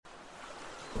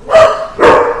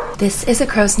This is a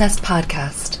Crow's Nest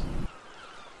podcast.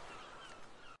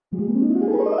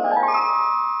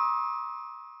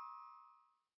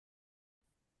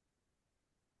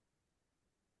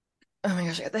 Oh my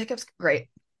gosh, I got the hiccups. Great.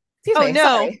 Excuse Oh me. no.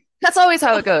 Sorry. That's always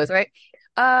how it goes, right?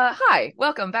 Hi.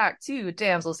 Welcome back to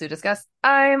Damsels Who Discuss.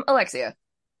 I'm Alexia.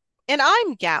 And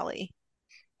I'm Gally.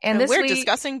 And And this we're week,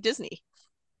 discussing Disney.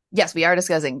 yes, we are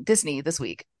discussing Disney this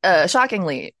week.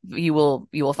 Shockingly, you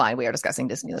will find we are discussing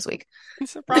Disney this week.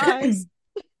 Surprise.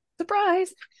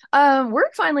 Surprise.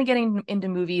 We're finally getting into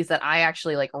movies that I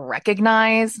actually like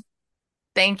recognize.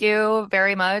 Thank you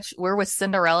very much. We're with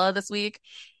Cinderella this week.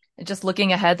 Just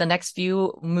looking ahead, the next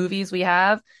few movies we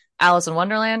have: Alice in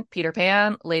Wonderland, Peter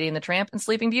Pan, Lady and the Tramp, and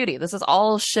Sleeping Beauty. This is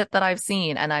all shit that I've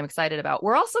seen and I'm excited about.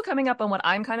 We're also coming up on what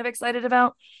I'm kind of excited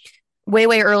about.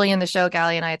 Way early in the show,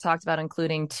 Callie and I had talked about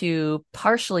including two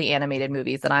partially animated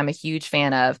movies that I'm a huge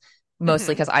fan of,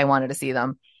 mostly because I wanted to see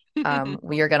them.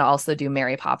 We are going to also do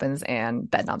Mary Poppins and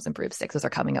Bedknobs and Broomsticks. Those are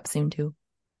coming up soon too.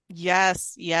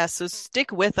 Yes. So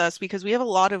stick with us because we have a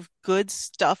lot of good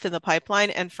stuff in the pipeline.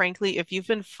 And frankly, if you've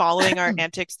been following our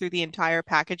antics through the entire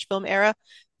package film era,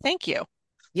 thank you.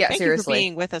 Yeah, Thank you for seriously.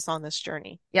 being with us on this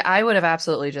journey. Yeah, I would have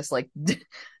absolutely just like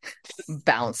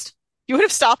bounced. You would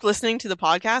have stopped listening to the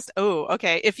podcast. Oh,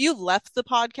 okay. If you left the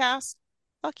podcast,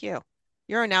 fuck you.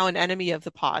 You're now an enemy of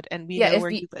the pod, and we Yeah, know where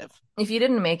you live. if you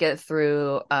didn't make it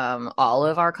through all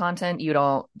of our content, you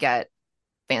don't get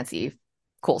fancy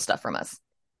cool stuff from us.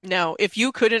 No, if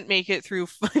you couldn't make it through,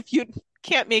 if you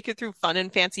can't make it through fun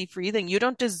and fancy free, then you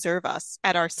don't deserve us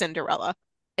at our Cinderella.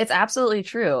 It's absolutely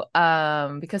true.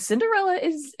 Because Cinderella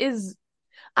is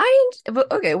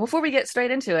but okay, before we get straight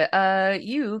into it,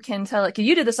 you can tell it, 'cause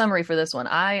you did the summary for this one.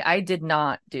 I did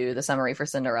not do the summary for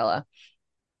Cinderella.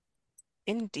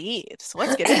 Indeed. So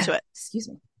let's get into it. Excuse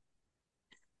me.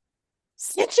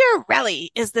 Cinderella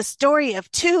is the story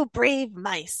of two brave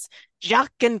mice,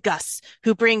 Jacques and Gus,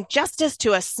 who bring justice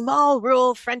to a small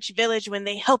rural French village when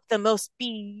they help the most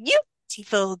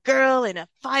beautiful girl in a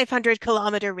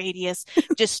 500-kilometer radius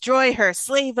destroy her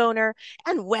slave owner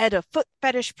and wed a foot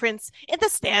fetish prince in the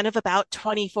span of about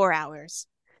 24 hours.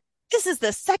 This is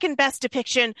the second best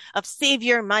depiction of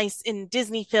savior mice in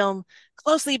Disney film,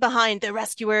 closely behind The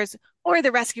Rescuers or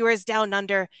The Rescuers Down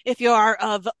Under if you're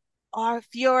of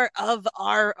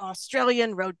our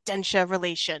Australian Rodentia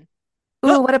relation.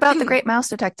 Ooh, what about the Great Mouse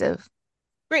Detective?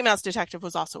 Great Mouse Detective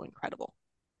was also incredible.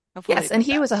 Yes, and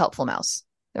he was a helpful mouse.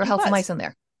 There were He helpful was. mice in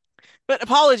there. But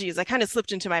apologies, I kind of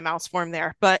slipped into my mouse form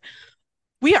there. But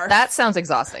we are. That sounds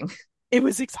exhausting. It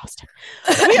was exhausting.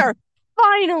 We are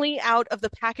finally out of the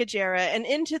package era and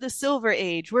into the Silver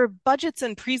Age, where budgets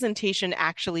and presentation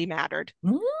actually mattered.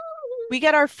 We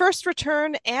get our first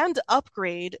return and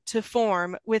upgrade to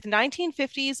form with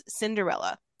 1950s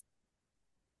Cinderella.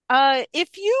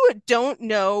 If you don't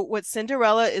know what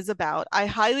Cinderella is about, I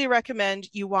highly recommend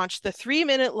you watch the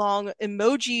 3-minute long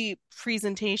emoji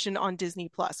presentation on Disney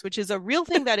Plus, which is a real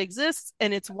thing that exists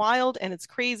and it's wild and it's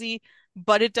crazy,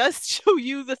 but it does show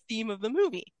you the theme of the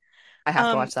movie. I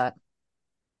have to watch that.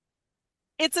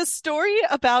 It's a story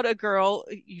about a girl.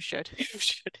 You should.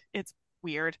 It's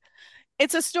weird.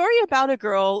 It's a story about a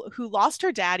girl who lost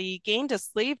her daddy, gained a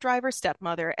slave driver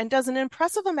stepmother, and does an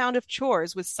impressive amount of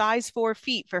chores with size 4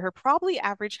 feet for her probably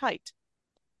average height.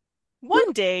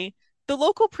 One day, the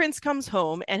local prince comes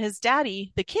home, and his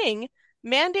daddy, the king,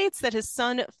 mandates that his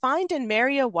son find and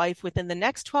marry a wife within the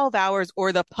next 12 hours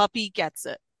or the puppy gets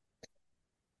it.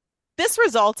 This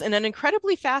results in an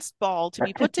incredibly fast ball to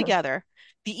be put together.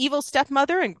 The evil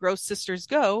stepmother and gross sisters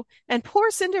go, and poor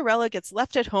Cinderella gets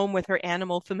left at home with her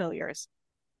animal familiars.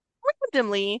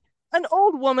 Randomly, an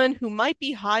old woman who might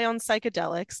be high on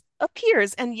psychedelics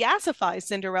appears and yassifies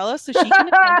Cinderella so she can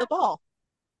attend the ball.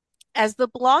 As the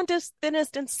blondest,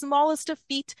 thinnest, and smallest of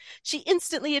feet, she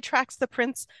instantly attracts the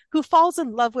prince, who falls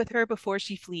in love with her before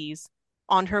she flees.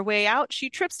 On her way out, she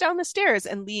trips down the stairs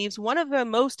and leaves one of the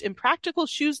most impractical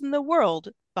shoes in the world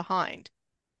behind.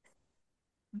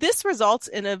 This results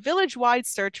in a village-wide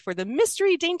search for the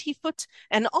mystery dainty foot,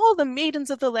 and all the maidens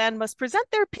of the land must present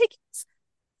their piggies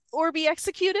or be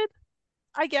executed.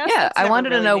 I guess. Yeah, I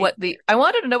wanted to know what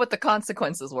the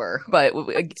consequences were, but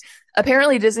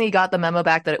apparently Disney got the memo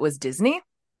back that it was Disney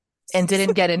and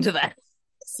didn't get into that.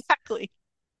 Exactly.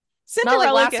 Not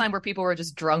like last time where people were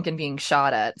just drunk and being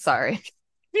shot at. Sorry.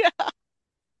 Yeah.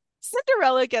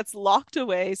 Cinderella gets locked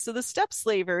away so the step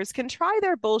slavers can try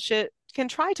to bullshit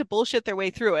their way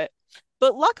through it.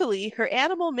 But luckily, her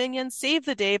animal minions save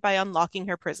the day by unlocking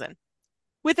her prison.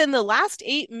 Within the last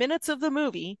 8 minutes of the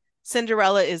movie,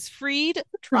 Cinderella is freed,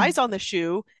 tries on the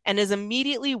shoe, and is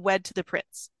immediately wed to the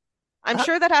prince. I'm Uh,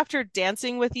 sure that after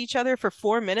dancing with each other for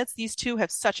 4 minutes, these two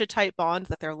have such a tight bond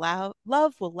that their love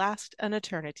will last an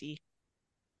eternity.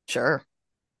 sure.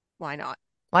 Why not?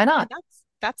 Why And not?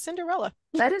 that's Cinderella.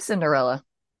 That is Cinderella.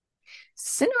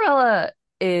 Cinderella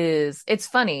it's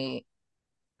funny.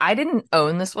 I didn't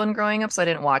own this one growing up, so I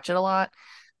didn't watch it a lot.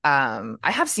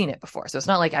 I have seen it before, so it's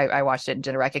not like I watched it and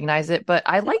didn't recognize it, but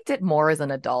I liked it more as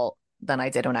an adult than I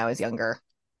did when I was younger.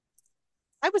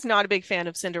 I was not a big fan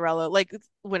of Cinderella, like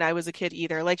when I was a kid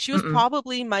either. Like she was Mm-mm.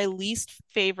 probably my least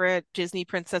favorite Disney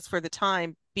princess for the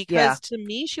time Yeah. because to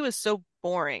me she was so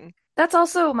boring. That's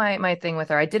also my thing with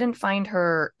her. I didn't find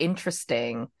her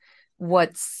interesting.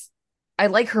 What's I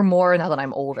like her more now that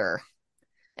I'm older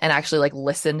and actually like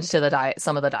listened to the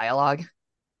some of the dialogue.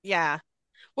 Yeah.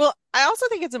 Well, I also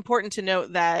think it's important to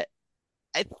note that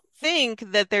I think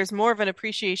that there's more of an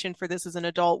appreciation for this as an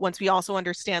adult once we also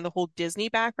understand the whole Disney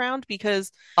background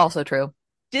because Also true.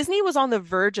 Disney was on the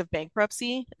verge of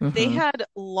bankruptcy. They Hmm. had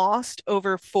lost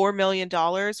over $4 million,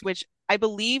 which I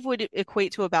believe would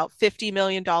equate to about $50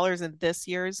 million in this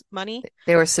year's money.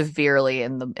 They were severely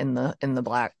in the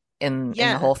black in the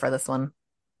Yeah. hole for this one.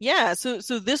 Yeah. So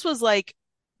this was like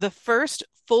the first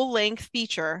full-length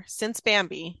feature since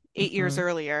Bambi 8 years Hmm.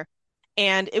 earlier.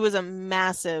 And it was a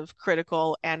massive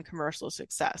critical and commercial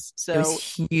success. It was So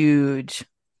huge.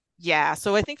 yeah,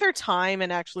 so I think their time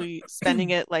and actually spending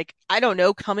it like, I don't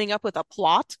know, coming up with a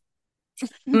plot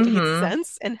made Hmm.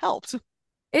 sense and helped.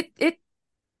 It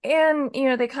and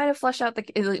they kind of flesh out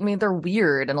I mean they're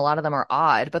weird and a lot of them are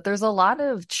odd, but there's a lot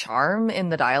of charm in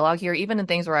the dialogue here, even in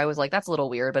things where I was like, that's a little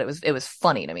weird, but it was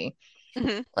funny to me.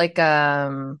 Hmm. Like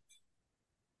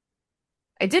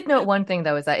I did note one thing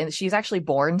though is that she's actually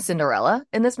born Cinderella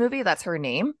in this movie. That's her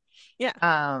name. Yeah.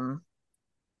 Um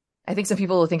I think some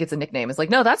people will think it's a nickname. It's like,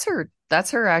 no, that's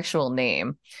her actual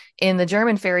name. In the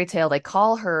German fairy tale, they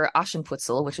call her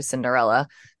Aschenputzel, which is Cinderella,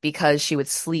 because she would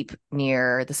sleep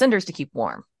near the cinders to keep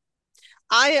warm.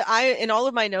 In all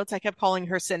of my notes, I kept calling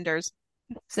her Cinders.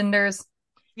 Cinders,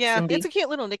 Yeah, it's Cindy. a cute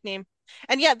little nickname.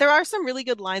 And yeah, there are some really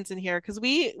good lines in here because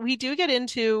we do get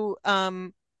into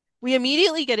we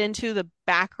immediately get into the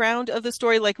background of the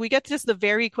story. Like we get just the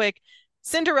very quick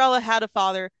Cinderella had a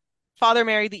father. Father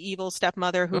married the evil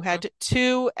stepmother who Mhm. had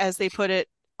two, as they put it,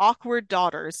 awkward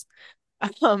daughters.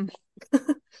 Um,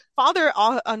 Father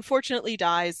unfortunately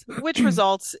dies, which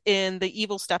results in the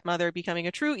evil stepmother becoming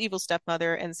a true evil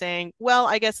stepmother and saying, "Well,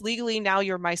 I guess legally now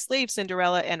you're my slave,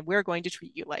 Cinderella, and we're going to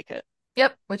treat you like it.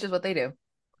 Yep, which is what they do.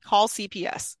 Call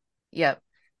CPS." Yep.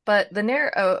 But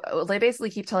they basically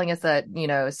keep telling us that,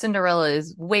 Cinderella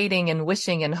is waiting and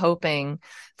wishing and hoping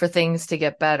for things to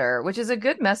get better, which is a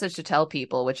good message to tell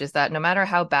people, which is that no matter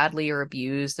how badly you're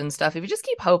abused and stuff, if you just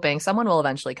keep hoping, someone will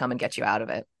eventually come and get you out of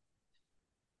it.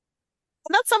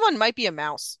 And that someone might be a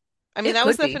mouse. I mean, It that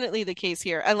was could be. definitely the case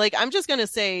here. And like, I'm just gonna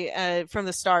say from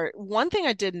the start, one thing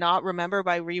I did not remember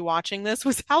by rewatching this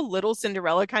was how little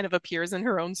Cinderella kind of appears in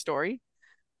her own story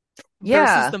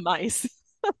versus Yeah. the mice.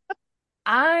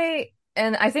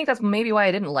 And I think that's maybe why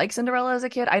I didn't like Cinderella as a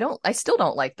kid. I still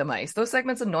don't like the mice. Those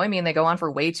segments annoy me and they go on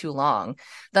for way too long.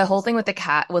 The whole thing with the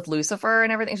cat with Lucifer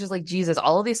and everything is just like, Jesus,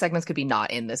 all of these segments could be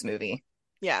not in this movie.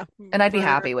 Yeah, And I'd be for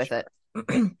happy with it.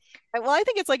 sure. Well, I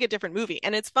think it's like a different movie,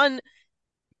 and it's fun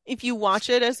if you watch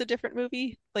it as a different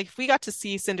movie. Like if we got to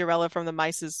see Cinderella from the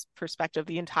mice's perspective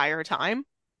the entire time,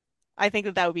 I think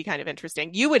that that would be kind of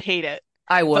interesting. You would hate it,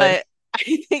 I would. but I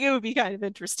think it would be kind of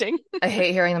interesting. I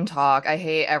hate hearing them talk. I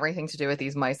hate everything to do with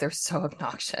these mice. They're so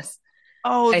obnoxious.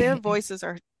 Oh, their I voices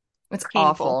are It's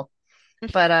painful. awful.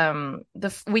 But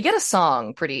we get a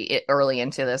song pretty early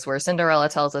into this where Cinderella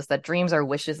tells us that dreams are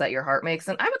wishes that your heart makes,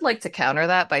 and I would like to counter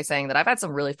that by saying that I've had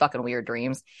some really fucking weird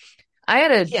dreams. I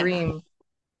had a Yeah, dream.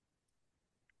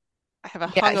 I have a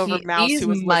Yeah, hungover mouse these who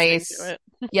was listening to mice. it.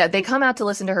 Yeah, they come out to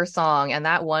listen to her song, and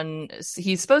that one,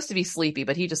 he's supposed to be sleepy,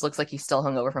 but he just looks like he's still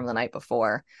hungover from the night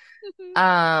before.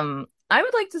 I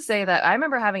would like to say that I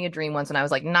remember having a dream once when I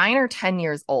was like 9 or 10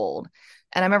 years old.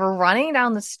 And I remember running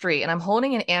down the street and I'm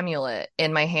holding an amulet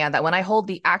in my hand that when I hold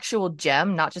the actual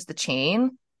gem, not just the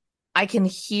chain, I can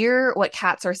hear what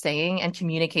cats are saying and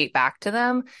communicate back to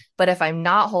them. But if I'm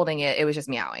not holding it, it was just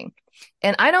meowing.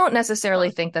 And I don't necessarily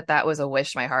Huh. think that that was a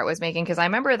wish my heart was making because I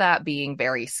remember that being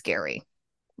very scary.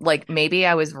 Like maybe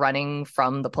I was running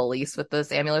from the police with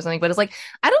this amulet or something, but it's like,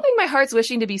 I don't think my heart's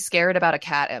wishing to be scared about a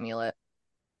cat amulet.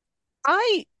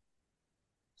 I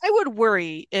I would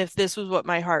worry if this was what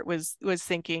my heart was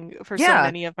thinking for so Yeah.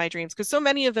 many of my dreams, because so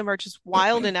many of them are just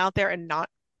wild and out there and not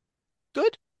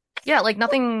good. Yeah, like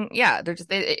nothing. Yeah, they're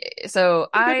just so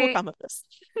Nothing good will come of this.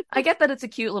 I get that it's a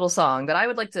cute little song, but I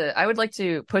would like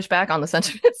to push back on the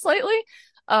sentiment slightly.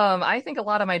 I think a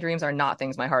lot of my dreams are not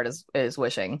things my heart is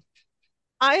wishing.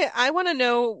 I want to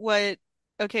know what.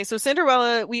 Okay, so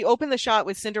Cinderella, we open the shot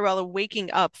with Cinderella waking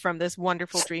up from this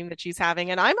wonderful dream that she's having,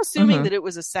 and I'm assuming Hmm. that it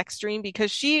was a sex dream because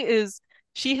she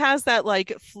has that like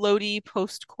floaty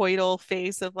post-coital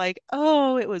face of like,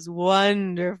 oh, it was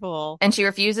wonderful. And she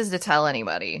refuses to tell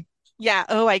anybody. Yeah,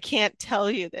 oh, I can't tell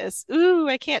you this. Ooh,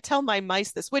 I can't tell my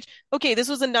mice this. Which, okay, this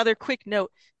was another quick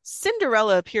note.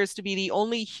 Cinderella appears to be the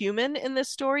only human in this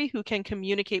story who can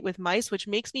communicate with mice, which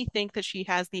makes me think that she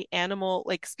has the animal,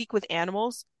 like speak with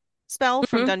animals spell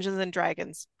from Hmm. Dungeons and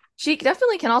Dragons. She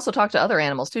definitely can also talk to other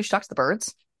animals too. She talks to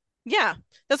birds. Yeah,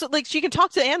 that's what, like, she can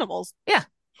talk to animals. Yeah,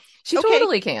 she Okay,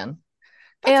 totally can.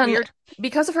 that's And weird.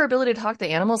 because of her ability to talk to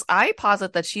animals, I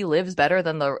posit that she lives better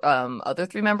than the other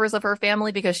three members of her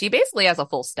family because she basically has a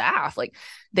full staff. Like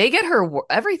they get her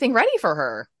everything ready for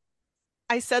her.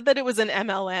 I said that it was an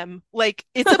MLM. Like,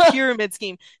 it's a pyramid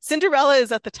scheme. Cinderella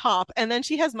is at the top, and then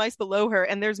she has mice below her,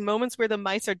 and there's moments where the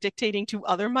mice are dictating to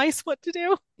other mice what to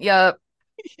do. Yeah,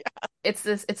 it's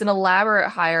an elaborate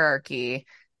hierarchy.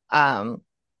 Um,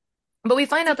 but we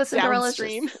find It's out like that Cinderella's just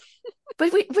downstream.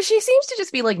 but she seems to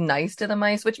just be like nice to the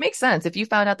mice, which makes sense. If you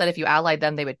found out that if you allied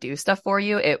them, they would do stuff for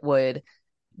you, it would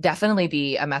definitely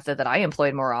be a method that I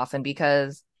employed more often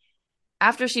because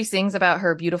after she sings about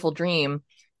her beautiful dream,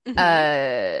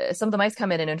 Hmm. some of the mice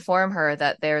come in and inform her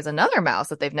that there's another mouse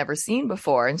that they've never seen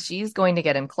before, and she's going to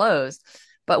get him closed.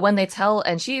 But when they tell,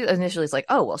 and she initially is like,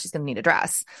 "Oh, well, she's going to need a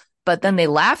dress," but then they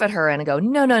laugh at her and go,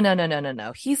 "No, no, no, no, no, no,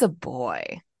 no, he's a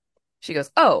boy." She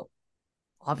goes, "Oh,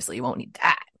 obviously you won't need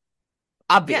that.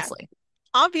 Yeah. Obviously."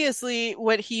 Obviously,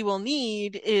 what he will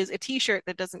need is a t-shirt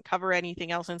that doesn't cover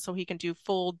anything else, and so he can do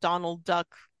full Donald Duck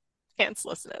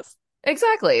pantslessness.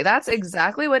 Exactly. That's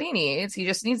exactly what he needs. He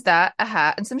just needs that, a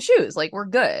hat, and some shoes. Like, we're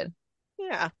good.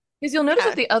 Yeah. Because you'll notice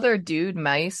that Yeah. the other dude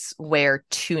mice wear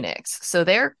tunics, so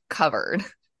they're covered.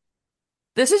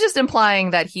 This is just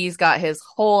implying that he's got his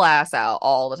whole ass out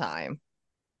all the time.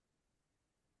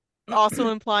 Also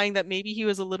implying that maybe he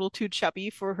was a little too chubby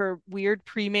for her weird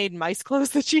pre-made mice clothes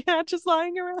that she had just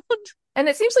lying around. And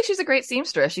it seems like she's a great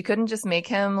seamstress. She couldn't just make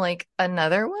him like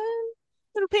another one.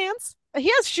 Little pants. He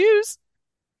has shoes.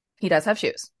 He does have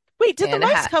shoes Wait, did the and a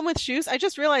mice hat. come with shoes? I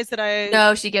just realized that I.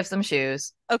 No, she gives them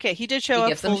shoes. Okay, he did She show up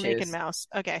gives them full naked shoes. mouse.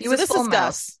 Okay, He so was this full is mouse.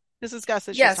 Gus. This is Gus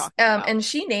that she's Yes, talking about. and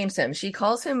she names him. She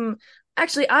calls him.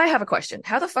 Actually, I have a question.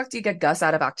 How the fuck do you get Gus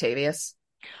out of Octavius?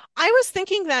 I was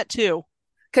thinking that too.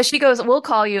 Because she goes, "We'll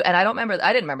call you," and I don't remember.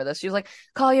 I didn't remember this. She was like,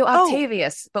 "Call you Oh,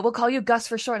 Octavius, but we'll call you Gus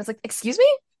for short." It's like, excuse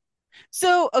me?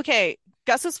 so okay.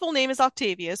 Gus's full name is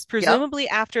Octavius, Yep. presumably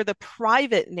after the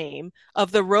private name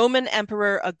of the Roman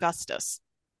Emperor Augustus.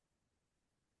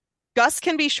 Gus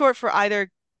can be short for either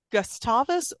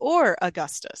Gustavus or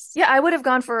Augustus. Yeah, I would have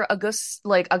gone for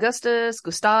like Augustus,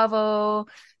 Gustavo,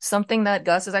 something that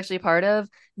Gus is actually a part of.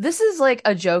 This is like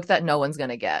a joke that no one's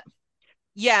gonna get,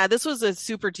 Yeah, this was a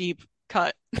super deep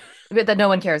cut. that no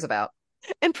one cares about.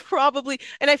 And probably,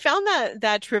 and I found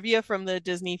that trivia from the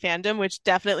Disney fandom, which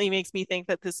definitely makes me think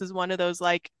that this is one of those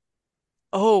like,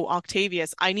 oh,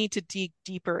 Octavius, I need to dig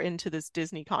deeper into this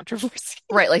Disney controversy.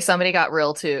 Right, like somebody got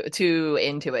real too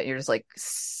into it. You're just like,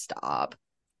 stop.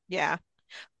 Yeah.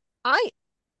 I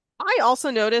I also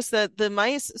noticed that the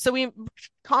mice, so we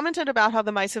commented about how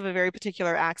the mice have a very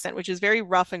particular accent, which is very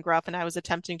rough and gruff, and I was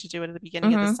attempting to do it at the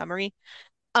beginning of this Hmm. summary.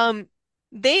 Um,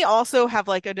 they also have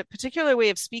like a particular way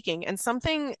of speaking, and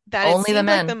something that it Only the seemed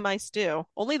like the men. mice do,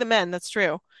 only the men, that's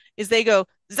true, is they go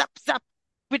zap zap,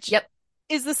 which Yep.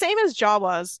 is the same as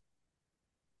Jawas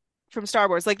from Star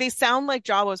Wars. Like they sound like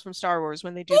Jawas from Star Wars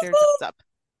when they do their zap zap.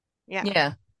 Yeah,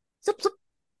 Yeah. Zup, zup.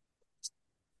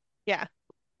 yeah.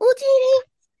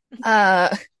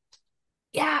 Uh,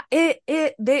 yeah.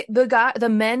 The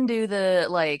men do the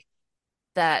like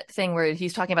that thing where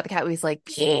he's talking about the cat where he's like,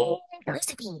 "Yeah,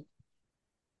 recipe.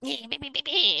 Yeah,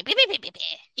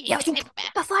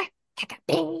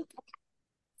 before."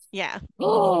 Yeah.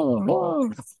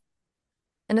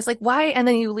 And it's like, why? And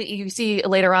then you see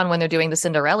later on when they're doing the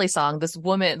Cinderella song, this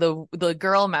woman, the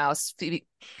girl mouse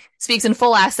speaks in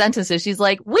full ass sentences. She's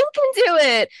like, "We can do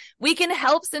it. We can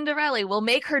help Cinderella. We'll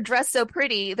make her dress so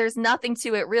pretty. There's nothing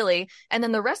to it really." And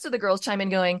then the rest of the girls chime in,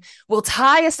 going, "We'll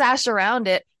tie a sash around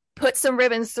it. Put some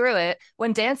ribbons through it.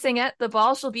 When dancing at the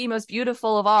ball, she'll be most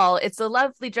beautiful of all. It's a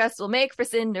lovely dress we'll make for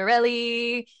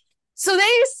Cinderella." So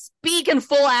they speak in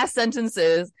full ass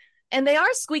sentences, and they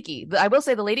are squeaky. I will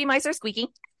say the lady mice are squeaky.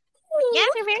 Yeah,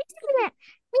 they're very similar.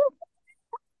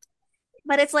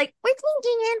 But it's like, we're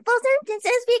thinking in full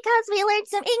sentences because we learned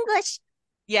some English.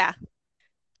 Yeah.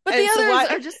 But the And so others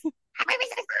why are just.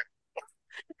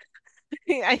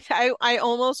 I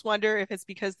almost wonder if it's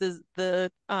because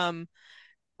the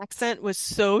accent was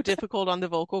so difficult on the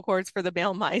vocal cords for the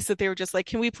male mice that they were just like,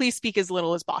 can we please speak as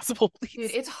little as possible, Dude,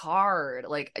 please? it's hard.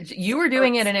 Like you It were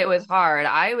doing it hurts. and it was hard.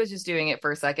 I was just doing it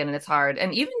for a second and it's hard.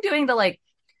 And even doing the like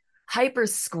hyper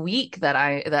squeak that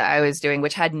I was doing,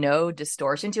 which had no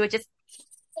distortion to it, just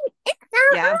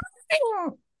Yeah.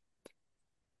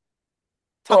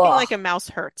 Talking ugh, like a mouse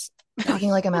hurts. talking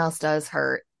like a mouse does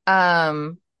hurt.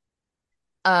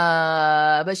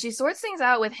 But she sorts things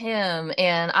out with him,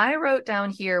 and I wrote down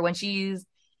here when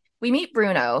we meet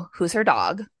Bruno, who's her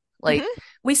dog. Like Hmm.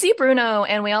 we see Bruno,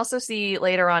 and we also see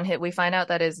later on we find out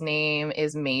that his name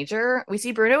is Major. We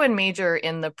see Bruno and Major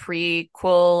in the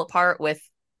prequel part with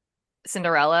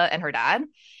Cinderella and her dad.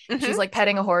 She's Hmm. like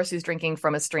petting a horse who's drinking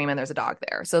from a stream, and there's a dog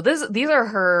there. So these are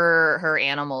her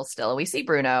animals still. We see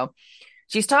Bruno.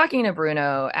 She's talking to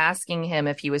Bruno, asking him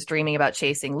if he was dreaming about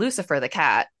chasing Lucifer the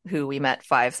cat, who we met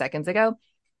 5 seconds ago.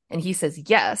 And he says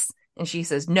yes. And she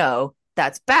says, no,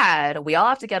 that's bad. We all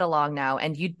have to get along now,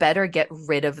 and you'd better get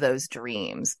rid of those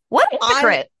dreams. What a I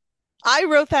hypocrite. I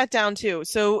wrote that down too.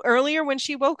 So earlier when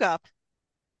she woke up,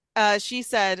 she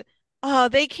said,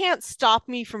 they can't stop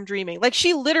me from dreaming. Like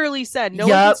she literally said, no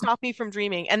one can Yup. stop me from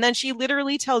dreaming. And then she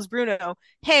literally tells Bruno,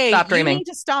 hey, Stop you dreaming. need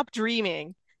to stop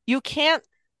dreaming. You can't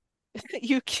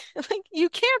you can't like you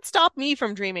can't stop me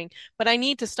from dreaming, but I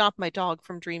need to stop my dog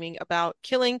from dreaming about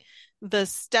killing the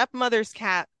stepmother's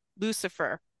cat,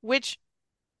 Lucifer, which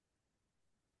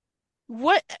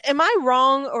what am I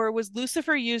wrong, or was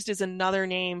Lucifer used as another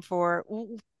name for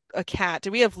a cat?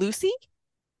 Do we have Lucy,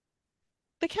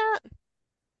 the cat?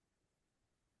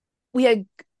 We had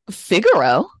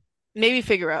Figaro. Maybe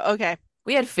Figaro. Okay.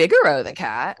 We had Figaro the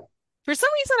cat. For some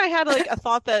reason, I had like a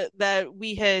thought that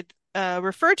we had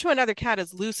referred to another cat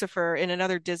as Lucifer in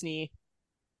another Disney,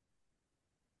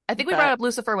 I think we brought but up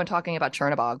Lucifer when talking about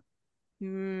Chernabog.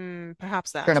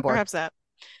 perhaps that. Chernabog. Perhaps that.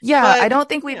 Yeah, I But don't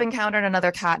think we've yeah, encountered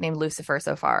another cat named Lucifer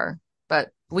so far, but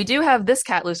we do have this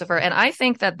cat, Lucifer. And I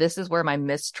think that this is where my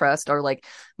mistrust or like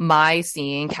my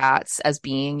seeing cats as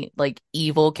being like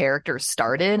evil characters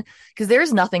started, because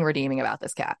there's nothing redeeming about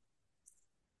this cat.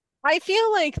 I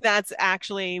feel like that's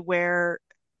actually where.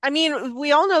 I mean,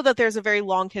 we all know that there's a very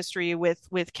long history with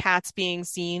cats being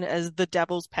seen as the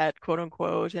devil's pet, quote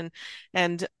unquote,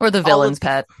 and Or the all of villain's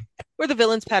pet. or the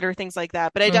villain's pet or things like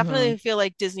that. But I Hmm. definitely feel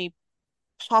like Disney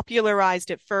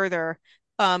popularized it further,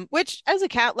 which as a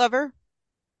cat lover,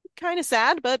 kind of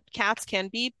sad, but cats can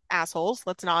be assholes.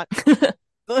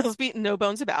 Let's be no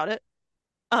bones about it.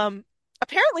 Um,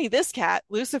 Apparently this cat,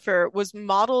 Lucifer, was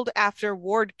modeled after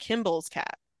Ward Kimball's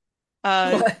cat.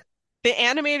 Uh, What? the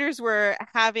animators were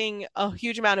having a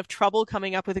huge amount of trouble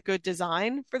coming up with a good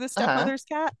design for the Uh-huh. stepmother's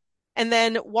cat. And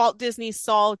then Walt Disney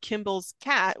saw Kimball's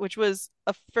cat, which was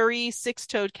a furry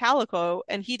six-toed calico,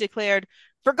 and he declared,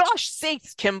 for gosh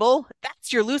sakes, Kimball,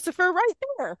 that's your Lucifer right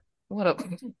there. What a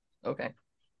okay.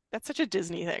 That's such a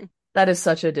Disney thing. That is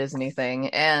such a Disney thing.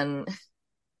 And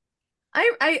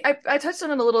I touched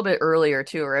on it a little bit earlier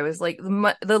too, where I was like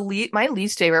my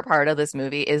least favorite part of this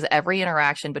movie is every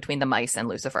interaction between the mice and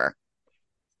Lucifer.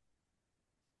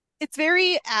 It's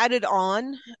very added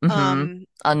on. Hmm. Um,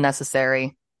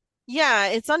 Unnecessary. yeah,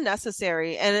 it's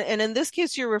unnecessary. And in this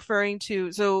case, you're referring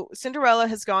to, so Cinderella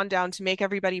has gone down to make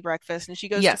everybody breakfast, and she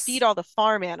goes to Yes. feed all the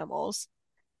farm animals.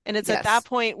 And it's at that Yes.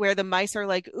 point where the mice are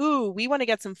like, ooh, we want to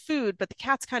get some food, but the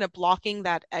cat's kind of blocking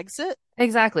that exit.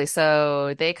 Exactly.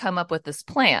 So they come up with this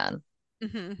plan.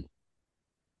 Hmm.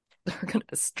 They're going to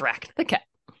distract the cat.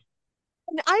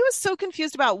 And I was so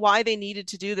confused about why they needed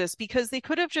to do this because they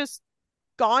could have just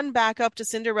gone back up to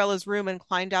Cinderella's room and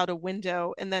climbed out a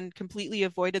window and then completely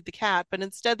avoided the cat. But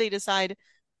instead, they decide,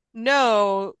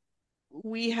 no,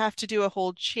 we have to do a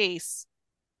whole chase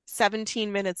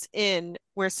 17 minutes in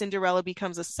where Cinderella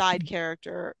becomes a side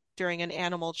character during an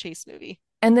animal chase movie.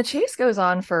 And the chase goes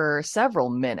on for several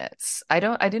minutes. I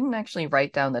didn't actually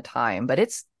write down the time, but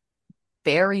it's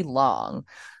very long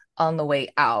on the way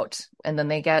out. And then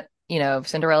they get,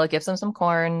 Cinderella gives them some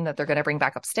corn that they're going to bring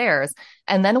back upstairs.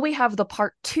 And then we have the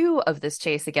part two of this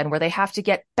chase again, where they have to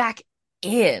get back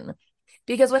in.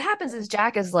 Because what happens is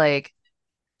Jack says,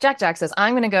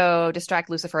 I'm going to go distract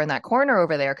Lucifer in that corner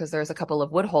over there because there's a couple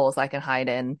of wood holes I can hide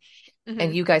in. Hmm.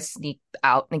 And you guys sneak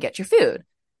out and get your food.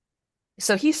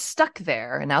 So he's stuck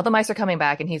there. And now the mice are coming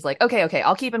back. And he's like, okay,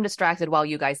 I'll keep him distracted while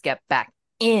you guys get back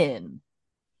in.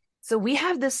 So we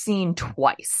have this scene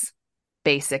twice,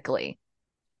 basically.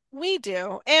 We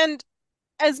do. And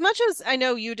as much as I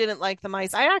know you didn't like the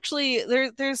mice, I actually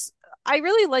there's I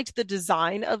really liked the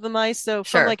design of the mice. So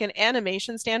from Sure. like an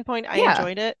animation standpoint, I Yeah.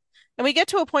 enjoyed it. And we get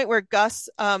to a point where Gus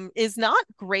is not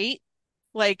great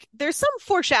Like there's some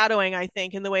foreshadowing, I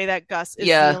think, in the way that Gus is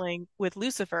Yeah. dealing with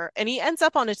Lucifer, and he ends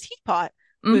up on a teapot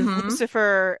with Mm-hmm.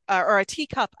 Lucifer, or a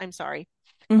teacup. I'm sorry.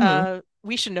 Mm-hmm.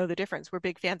 We should know the difference. We're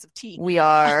big fans of tea. We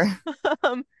are.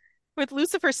 um, with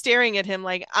Lucifer staring at him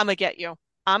like, "I'm gonna get you.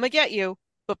 I'm gonna get you."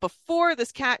 But before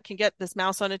this cat can get this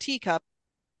mouse on a teacup,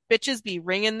 bitches be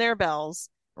ringing their bells.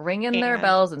 Ringing their And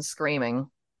bells and screaming.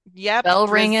 yep, Bell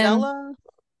ringing. Drizella,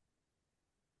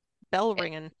 bell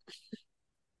ringing.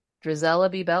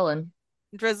 Drizella be bellin'.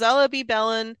 Drizella be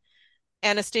bellin',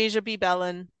 Anastasia be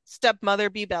bellin', stepmother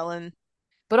be bellin'.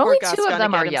 But Poor only two Gus of gonna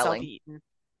them are get himself yelling. eaten.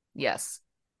 Yes.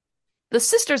 The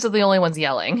sisters are the only ones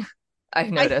yelling,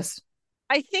 I've I noticed.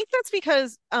 I think that's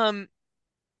because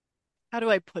how do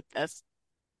I put this?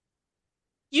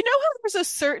 You know how there's a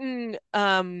certain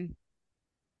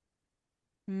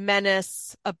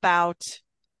menace about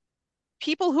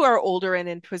people who are older and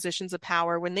in positions of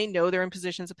power when they know they're in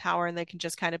positions of power and they can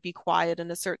just kind of be quiet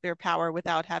and assert their power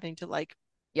without having to like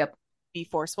Yep, be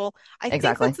forceful. I think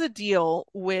exactly. that's the deal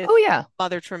with Oh yeah.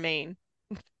 Mother Tremaine.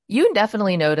 You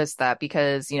definitely noticed that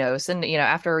because,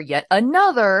 after yet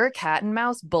another cat and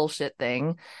mouse bullshit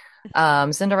thing,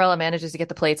 Cinderella manages to get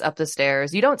the plates up the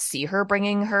stairs. You don't see her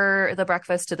bringing her the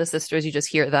breakfast to the sisters. You just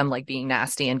hear them like being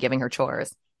nasty and giving her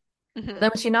chores. But Hmm. then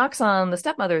when she knocks on the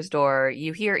stepmother's door,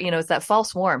 you hear, it's that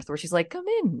false warmth where she's like, come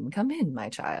in, my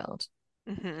child.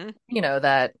 Hmm.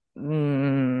 That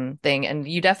thing. And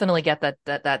you definitely get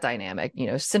that dynamic.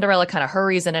 Cinderella kind of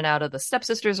hurries in and out of the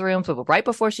stepsister's room. So right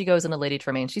before she goes into Lady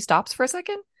Tremaine, she stops for a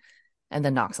second and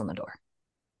then knocks on the door.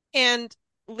 And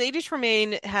Lady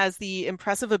Tremaine has the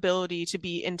impressive ability to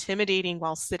be intimidating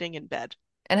while sitting in bed.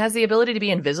 And has the ability to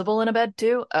be invisible in a bed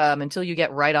too, until you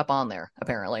get right up on there,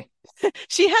 apparently.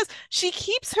 She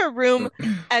keeps her room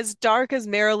as dark as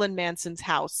Marilyn Manson's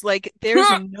house. Like there's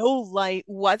no light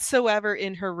whatsoever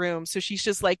in her room. So she's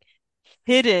just like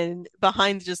hidden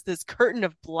behind just this curtain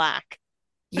of black.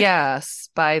 Yes,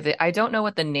 I don't know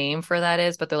what the name for that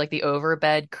is, but they're like the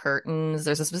overbed curtains.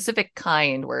 There's a specific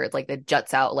kind where it like it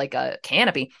juts out like a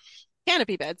canopy.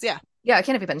 Canopy beds, yeah. Yeah, a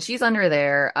canopy bed. And she's under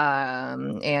there.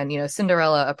 And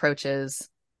Cinderella approaches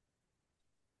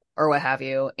or what have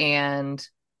you. And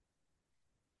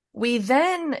we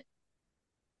then,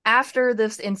 after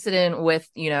this incident with,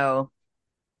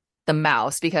 the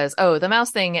mouse, because the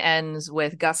mouse thing ends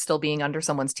with Gus still being under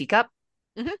someone's teacup.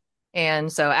 Hmm.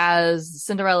 And so as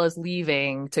Cinderella's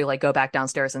leaving to like go back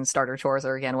downstairs and start her chores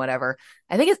or again, whatever,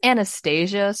 I think it's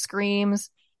Anastasia screams.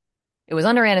 It was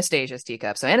under Anastasia's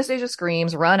teacup. So Anastasia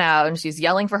screams, run out, and she's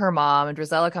yelling for her mom. And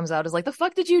Drizella comes out, is like, the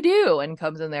fuck did you do? And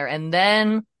comes in there. And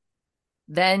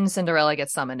then Cinderella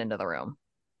gets summoned into the room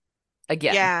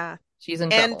again. Yeah. She's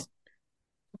in And trouble.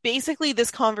 basically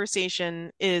this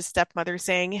conversation is stepmother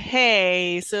saying,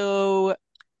 "Hey, so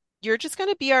you're just going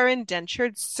to be our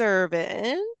indentured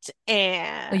servant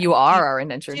You and you are our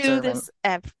indentured do servant. this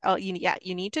oh, yeah,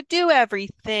 you need to do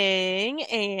everything,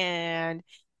 and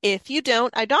if you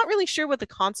don't, I'm not really sure what the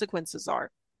consequences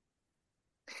are."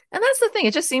 And that's the thing.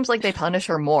 It just seems like they punish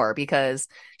her more because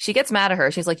she gets mad at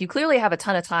her. She's like, you clearly have a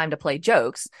ton of time to play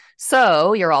jokes.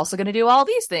 So you're also going to do all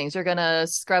these things. You're going to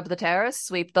scrub the terrace,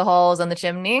 sweep the halls and the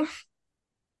chimney,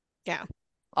 Yeah.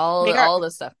 all Make our all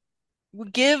this stuff,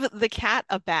 give the cat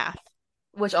a bath,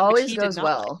 which which always he did goes not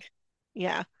well. like.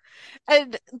 Yeah.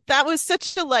 And that was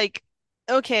such a like,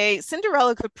 okay,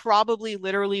 Cinderella could probably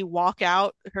literally walk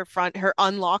out her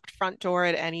unlocked front door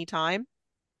at any time.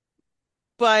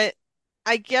 But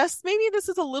I guess maybe this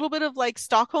is a little bit of like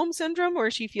Stockholm syndrome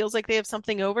where she feels like they have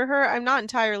something over her. I'm not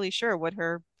entirely sure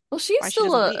Well, why she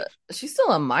doesn't leave. she's still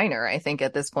a minor, I think,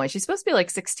 at this point. She's supposed to be like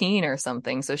 16 or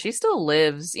something. So she still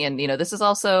lives and this is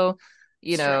also,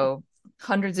 you It's true. know,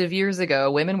 hundreds of years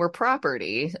ago, women were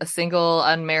property. A single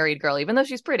unmarried girl, even though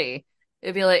she's pretty,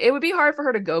 it would be hard for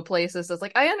her to go places. So it's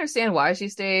like I understand why she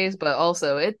stays, but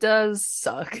also it does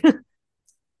suck.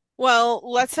 Well,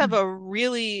 let's have a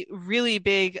really, really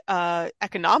big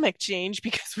economic change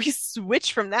because we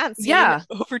switch from that scene Yeah,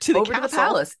 over to the over to the castle.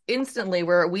 palace instantly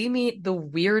where we meet the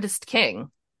weirdest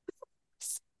king.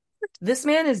 This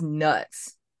man is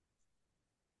nuts.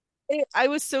 I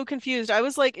was so confused. I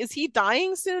was like, is he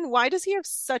dying soon? Why does he have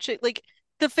such a like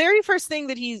the very first thing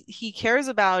that he cares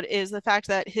about is the fact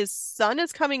that his son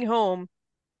is coming home,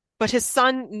 but his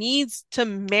son needs to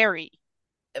marry.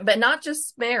 But not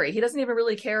just marry. He doesn't even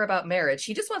really care about marriage.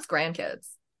 He just wants grandkids.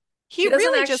 He He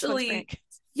doesn't really just wants actually,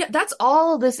 grandkids. yeah, that's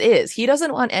all this is. He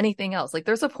doesn't want anything else. Like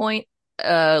there's a point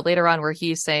later on where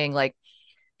he's saying like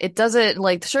it doesn't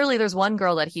like surely there's one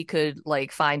girl that he could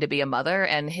like find to be a mother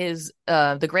and his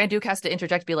the Grand Duke has to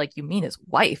interject be like you mean his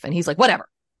wife and he's like whatever.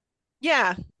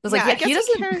 Yeah. It's Yeah, like yeah, I he guess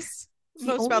he doesn't cares he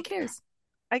most only about cares.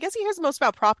 I guess he cares most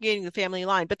about propagating the family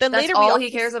line. But then That's later we all also,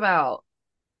 he cares about.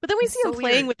 but then we It's see him so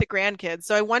playing weird. with the grandkids.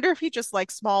 So I wonder if he just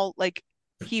likes small, like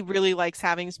he really likes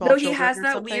having small No, he children has or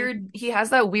that something. weird he has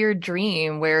that weird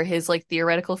dream where his like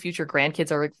theoretical future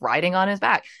grandkids are like riding on his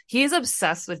back. He's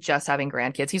obsessed with just having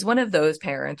grandkids. He's one of those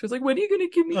parents who's like, when are you gonna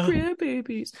give me Ugh.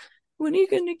 grandbabies? When are you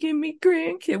gonna give me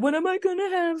grandkid? When am I gonna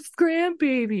have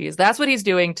grandbabies? That's what he's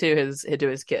doing to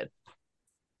his kid.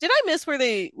 Did I miss where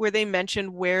they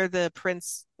mentioned where the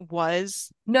prince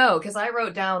was? No, because I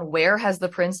wrote down where has the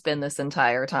prince been this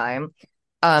entire time?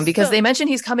 Because So they mentioned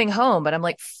he's coming home, but I'm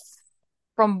like,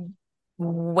 from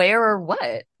where or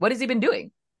what? What has he been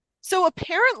doing? so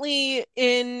apparently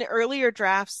in earlier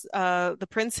drafts, the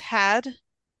prince had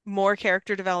more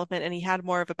character development and he had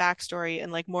more of a backstory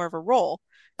and like more of a role.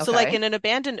 So like Okay. in an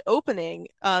abandoned opening,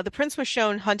 the prince was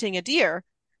shown hunting a deer.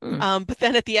 Hmm. But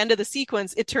then at the end of the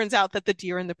sequence, it turns out that the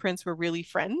deer and the prince were really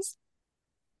friends.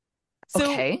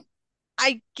 So Okay.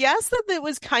 I guess that it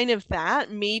was kind of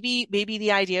that. Maybe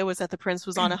the idea was that the prince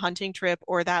was on a hunting trip,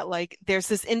 or that like there's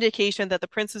this indication that the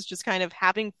prince is just kind of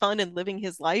having fun and living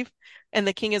his life, and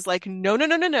the king is like, no, no,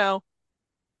 no, no, no.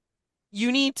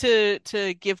 You need to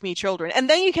give me children, and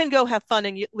then you can go have fun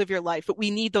and live your life. But we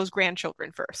need those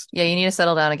grandchildren first. Yeah, you need to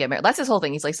settle down and get married. That's his whole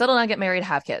thing. He's like, settle down, get married,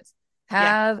 have kids,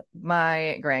 Yeah, have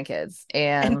my grandkids.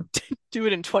 and And do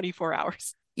it in 24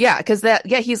 hours. yeah, because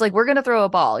yeah, he's like, we're gonna throw a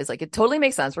ball. He's like, it totally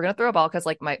makes sense. We're gonna throw a ball because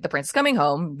like the prince is coming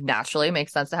home. Naturally, it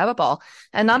makes sense to have a ball.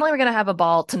 And not Mhm. only are we gonna have a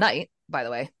ball tonight, by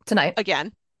the way, tonight,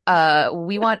 Again,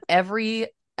 we want every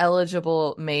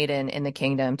eligible maiden in the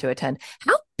kingdom to attend.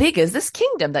 How big is this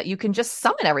kingdom that you can just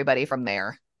summon everybody from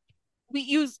there? we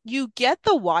use you get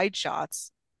the wide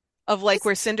shots of like It's,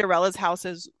 where Cinderella's house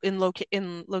is in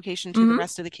location to the mhm,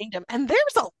 rest of the kingdom, and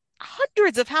there's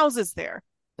hundreds of houses there.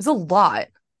 it's a lot.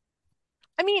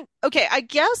 I mean, okay, I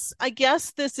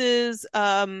guess this is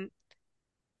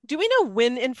do we know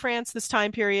when in France this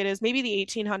time period is? Maybe the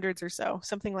 1800s or so,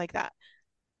 something like that.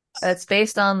 It's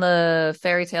based on the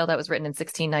fairy tale that was written in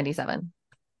 1697.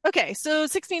 Okay, so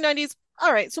 1690s.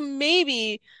 All right, so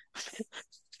maybe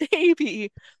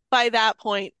by that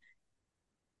point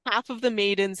half of the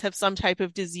maidens have some type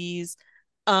of disease.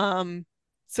 Um,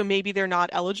 so maybe they're not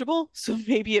eligible. So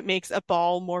maybe it makes a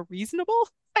ball more reasonable.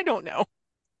 I don't know.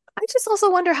 I just also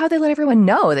wonder how they let everyone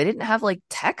know. They didn't have like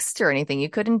text or anything. You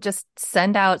couldn't just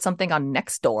send out something on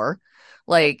Nextdoor.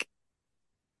 Like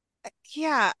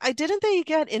Yeah, I didn't they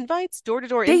get invites,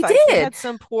 door-to-door they invites. They did. had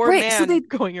some poor Right. So man they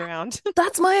going around.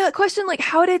 that's my question. Like,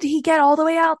 how did he get all the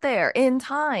way out there in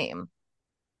time?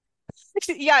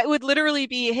 Yeah, it would literally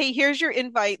be, hey, here's your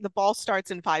invite. The ball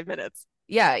starts in 5 minutes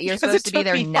Yeah, you're because it supposed to be took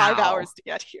there me five now. hours to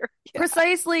get here. Yeah.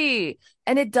 Precisely.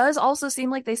 And it does also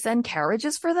seem like they send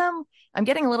carriages for them. I'm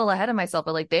getting a little ahead of myself,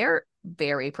 but like they're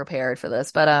very prepared for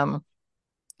this. But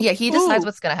yeah, he decides Ooh,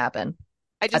 what's gonna happen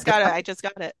I at just this got it. I party. just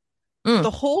got it. Mm,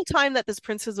 The whole time that this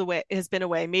prince has been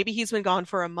away, maybe he's been gone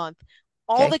for a month.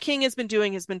 All okay. the king has been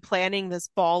doing has been planning this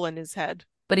ball in his head.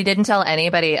 But he didn't tell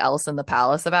anybody else in the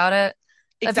palace about it.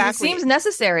 Because it Exactly. seems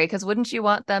necessary, because wouldn't you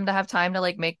want them to have time to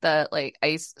like make the like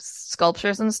ice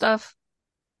sculptures and stuff?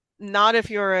 Not if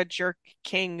you're a jerk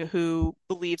king who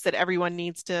believes that everyone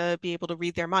needs to be able to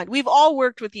read their mind. We've all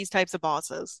worked with these types of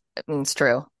bosses. It's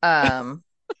true.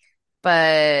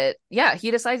 But yeah, he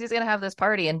decides he's gonna have this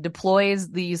party and deploys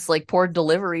these like poor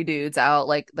delivery dudes out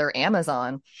like they're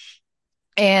Amazon.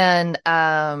 And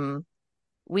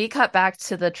we cut back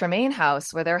to the Tremaine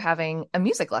house where they're having a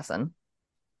music lesson.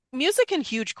 Music in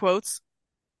huge quotes.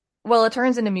 Well, it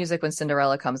turns into music when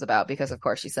Cinderella comes about because of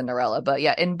course she's Cinderella. But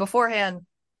yeah, in beforehand,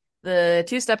 the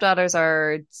two stepdaughters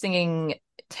are singing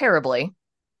terribly.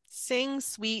 Sing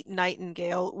Sweet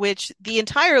Nightingale, which the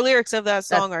entire lyrics of that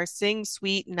That song are Sing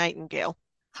Sweet Nightingale.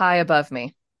 high above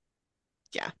me.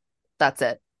 Yeah. That's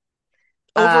it.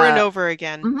 Over and Uh, over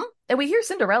again. mhm. And we hear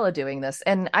Cinderella doing this,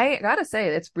 and I gotta say,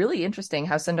 it's really interesting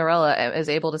how Cinderella is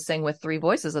able to sing with three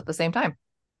voices at the same time.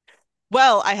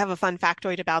 Well, I have a fun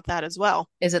factoid about that as well.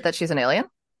 Is it that she's an alien?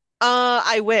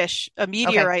 I wish a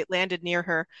Okay. meteorite landed near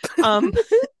her. Um,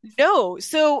 no.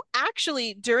 So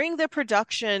actually, during the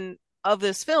production of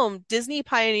this film, Disney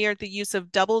pioneered the use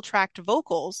of double-tracked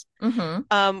vocals, Mm-hmm.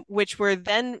 which were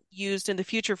then used in the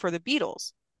future for the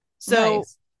Beatles. So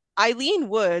Nice. Eileen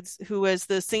Woods, who was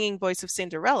the singing voice of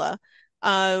Cinderella,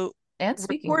 uh, And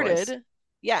speaking voice. recorded,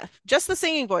 yeah, just the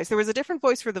singing voice. There was a different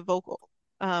voice for the vocal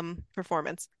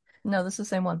performance. No, this is the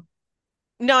same one.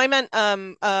 No, I meant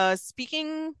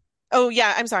speaking. Oh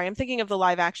yeah, I'm sorry. I'm thinking of the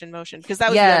live action motion because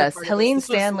that was the other Yes, part of this. Helene This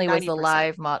was Stanley was the 90%.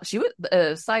 live model. She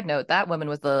was, side note, that woman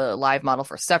was the live model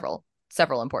for several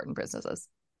important businesses.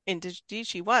 Indeed,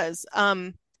 she was.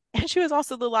 And she was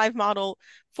also the live model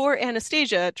for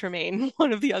Anastasia Tremaine,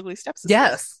 one of the ugly stepsisters.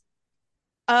 Yes.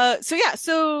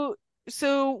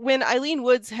 So when Eileen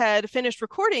Woods had finished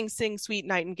recording Sing Sweet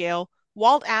Nightingale,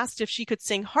 Walt asked if she could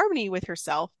sing harmony with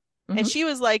herself. And Hmm. she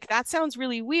was like, that sounds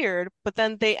really weird. But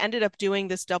then they ended up doing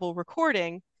this double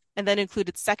recording and then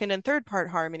included second and third part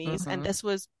harmonies. And Hmm. this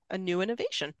was a new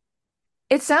innovation.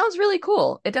 It sounds really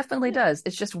cool. It definitely Yeah. does.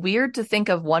 It's just weird to think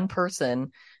of one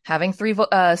person having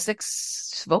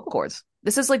six vocal cords.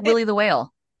 This is like It, Willie the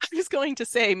Whale. I was going to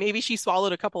say, maybe she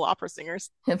swallowed a couple opera singers.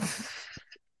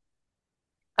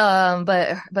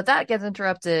 But that gets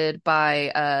interrupted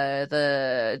by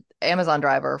the Amazon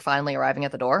driver finally arriving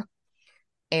at the door.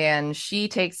 And she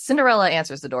takes Cinderella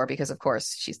answers the door because of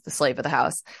course she's the slave of the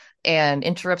house and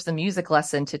interrupts the music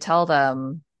lesson to tell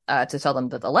them that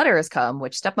the letter has come,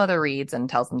 which stepmother reads and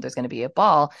tells them there's going to be a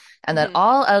ball and that Mhm.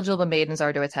 all eligible maidens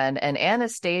are to attend. And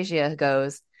Anastasia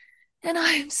goes, and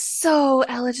I'm so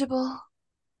eligible.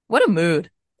 What a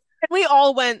mood. And we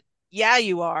all went, yeah,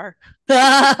 you are.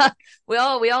 We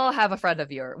all have a friend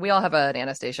of yours. We all have an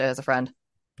Anastasia as a friend.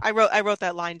 I wrote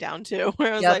that line down too,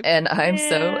 where I was Yep, like, and I'm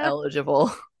so yeah,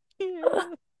 eligible. yeah.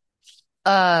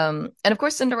 And of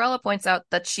course, Cinderella points out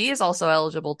that she is also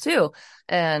eligible too.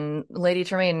 And Lady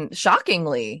Tremaine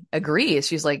shockingly agrees.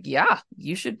 She's like, yeah,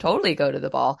 you should totally go to the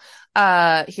ball.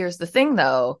 Here's the thing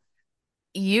though.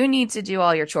 You need to do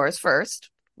all your chores first.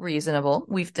 Reasonable.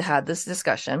 We've had this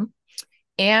discussion.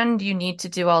 And you need to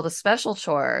do all the special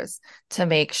chores to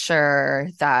make sure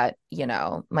that,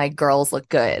 my girls look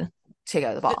good to go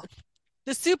to the The, ball.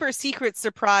 the super secret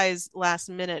surprise last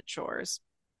minute chores.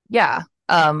 Yeah.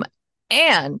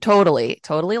 And totally,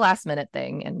 totally last minute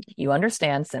thing. And you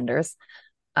understand, Cinders,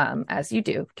 as you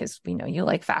do, because we know you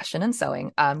like fashion and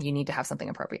sewing. You need to have something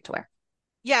appropriate to wear.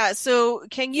 Yeah, so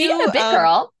See you in a bit,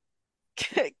 girl.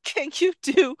 can you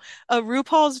do a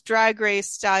RuPaul's Drag Race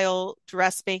style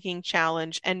dressmaking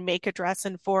challenge and make a dress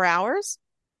in 4 hours?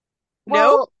 No?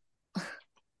 Well,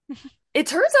 it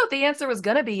turns out the answer was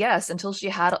gonna be yes until she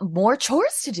had more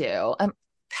chores to do.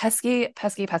 Pesky,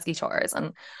 pesky, pesky chores.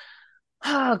 And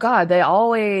oh God, they're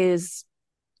always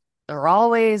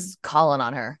calling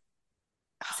on her.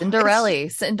 It's just Cinderella,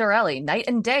 Cinderella, night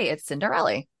and day, it's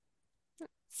Cinderella.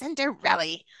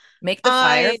 Cinderella. Make the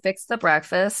fire, I fix the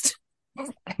breakfast.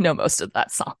 I know most of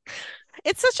that song.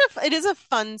 it is a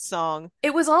fun song.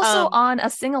 It was also Um on a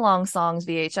sing-along songs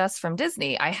VHS from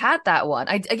Disney. I had that one.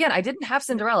 I didn't have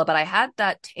Cinderella, but I had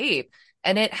that tape,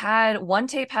 and it had one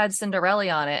tape had Cinderella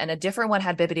on it, and a different one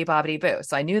had Bibbidi Bobbidi Boo.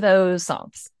 So I knew those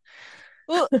songs.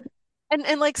 well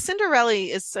and like Cinderella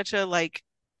is such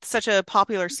a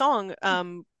popular song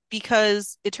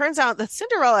because it turns out that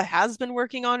Cinderella has been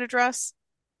working on a dress,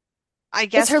 I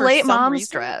It's guess her for late some mom's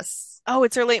reason. dress. Oh,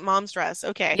 it's her late mom's dress.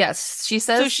 Okay. Yes, she So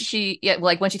says she, yeah,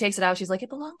 like when she takes it out, she's like, it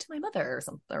belonged to my mother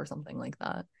or something like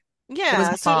that. It was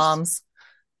yeah, my mom's.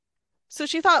 so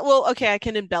she thought, well, okay, I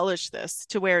can embellish this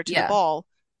to wear to the Yeah. ball.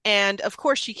 And of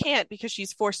course she can't because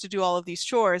she's forced to do all of these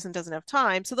chores and doesn't have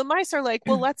time. So the mice are like,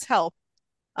 well, let's help.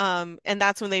 And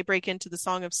that's when they break into the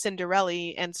song of Cinderella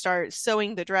and start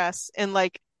sewing the dress. And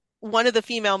like one of the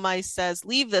female mice says,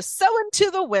 leave the sewing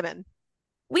to the women.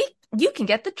 we you can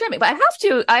get the trimming, but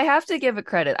I have to give it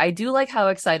credit. I do like how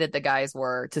excited the guys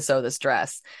were to sew this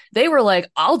dress. They were like,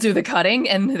 I'll do the cutting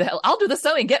and I'll do the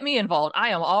sewing, get me involved. I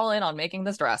am all in on making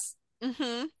this dress.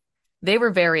 Hmm. They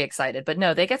were very excited, but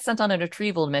no, they get sent on a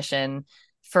retrieval mission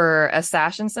for a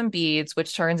sash and some beads,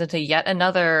 which turns into yet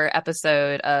another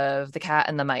episode of The Cat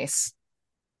and the Mice.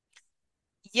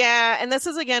 Yeah, and this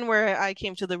is again where I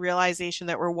came to the realization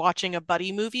that we're watching a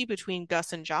buddy movie between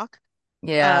Gus and Jock.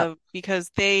 Yeah,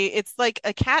 Because it's like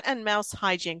a cat and mouse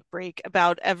hijink break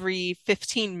about every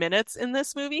 15 minutes in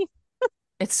this movie.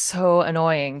 it's so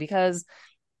annoying because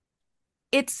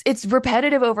it's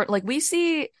repetitive over like we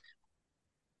see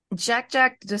Jack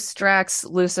distracts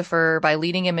Lucifer by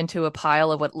leading him into a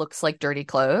pile of what looks like dirty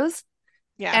clothes.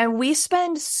 Yeah. And we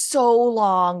spend so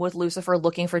long with Lucifer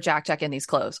looking for Jack in these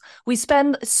clothes. We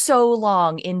spend so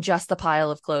long in just the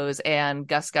pile of clothes and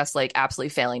Gus like absolutely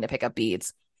failing to pick up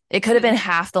beads. It could have Hmm. been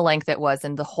half the length it was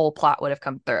and the whole plot would have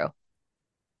come through.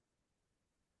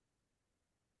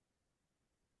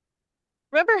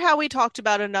 Remember how we talked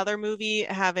about another movie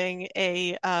having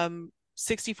a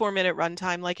 64-minute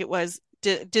runtime like it was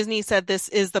Disney said this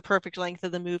is the perfect length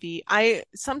of the movie. I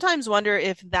sometimes wonder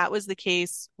if that was the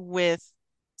case with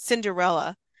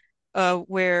Cinderella,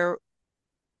 where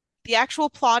the actual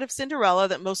plot of Cinderella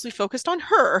that mostly focused on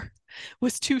her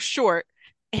was too short.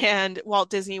 And Walt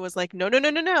Disney was like, no, no, no,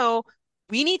 no, no.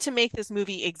 We need to make this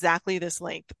movie exactly this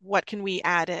length. What can we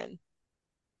add in?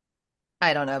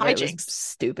 I don't know, but it was Hijinks.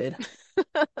 stupid.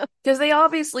 Because they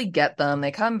obviously get them.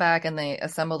 They come back and they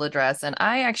assemble the dress. And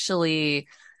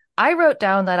I wrote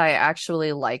down that I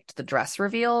actually liked the dress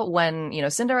reveal when,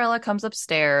 Cinderella comes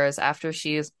upstairs after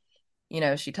she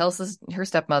tells her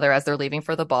stepmother as they're leaving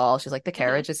for the ball, she's like, the Hmm.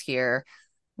 carriage is here.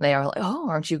 They are like, oh,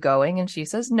 aren't you going? And she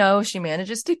says, no. She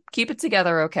manages to keep it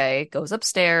together okay, goes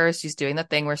upstairs. She's doing the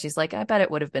thing where she's like, I bet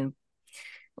it would have been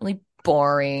really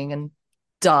boring and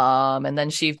dumb. And then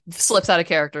she slips out of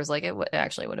characters like it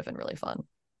actually would have been really fun.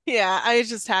 Yeah, I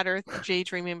just had her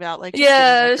daydreaming about like, just give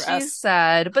me my Yeah, she's dress.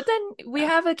 sad. But then we Yeah.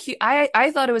 have a cute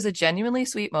I thought it was a genuinely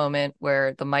sweet moment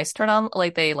where the mice turn on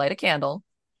like they light a candle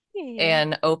Yeah.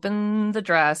 and open the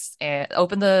dress and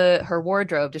open her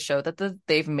wardrobe to show that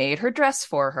they've made her dress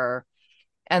for her.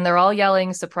 And they're all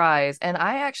yelling surprise. And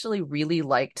I actually really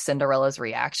liked Cinderella's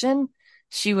reaction.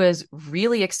 She was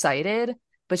really excited,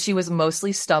 but she was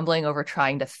mostly stumbling over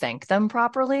trying to thank them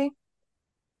properly.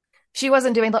 She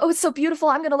wasn't doing like, oh, it's so beautiful.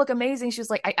 I'm gonna look amazing. She was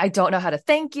like, I don't know how to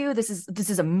thank you. This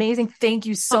is amazing. Thank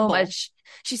you so Humble. much.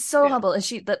 She's so Yeah. humble. And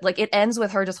she that like it ends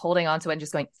with her just holding on to it and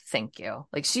just going, thank you.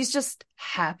 Like she's just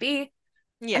happy.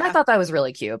 And I Yeah. thought that was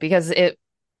really cute because it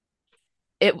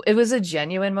was a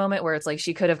genuine moment where it's like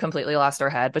she could have completely lost her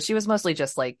head, but she was mostly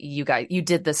just like, you guys, you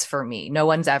did this for me. No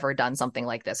one's ever done something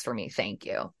like this for me. Thank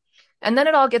you. And then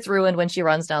it all gets ruined when she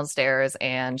runs downstairs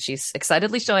and she's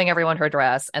excitedly showing everyone her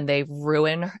dress, and they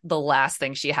ruin the last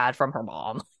thing she had from her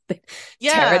mom. They tear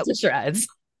Yeah. it to shreds.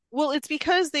 Well, it's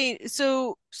because the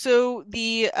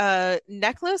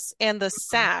necklace and the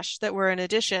sash that were an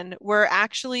addition were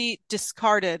actually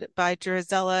discarded by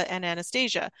Drizella and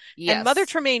Anastasia. And Mother Yes.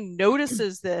 Tremaine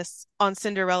notices this on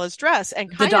Cinderella's dress and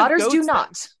The kind of daughters do goads them.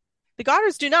 not. The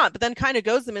Godders do not, but then kind of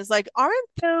goes them is like, aren't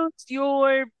those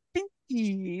your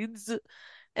beads?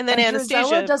 And then And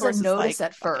Drizella Anastasia, of doesn't course, is like, notice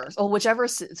at fuck it. first, or whichever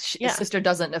Yeah. sister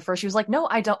doesn't at first. She was like, no,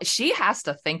 I don't. She has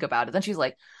to think about it. Then she's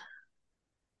like,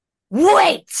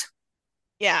 wait.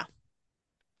 Yeah.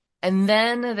 And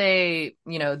then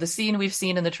the scene we've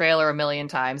seen in the trailer a million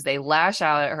times, they lash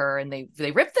out at her and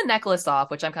they rip the necklace off,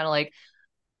 which I'm kind of like,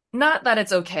 not that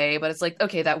it's okay, but it's like,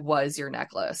 okay, that was your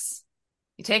necklace.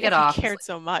 You take it If you off. It's cared like,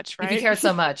 so much, if you right? cared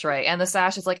so much, right? And the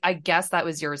sash is like, I guess that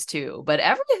was yours too. But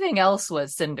everything else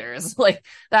was Cinder's. Like,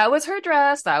 that was her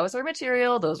dress, that was her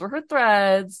material, those were her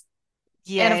threads.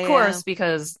 And Yeah, of yeah. course,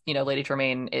 because, Lady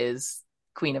Tremaine is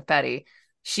Queen of Petty,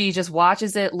 she just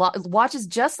watches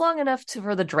just long enough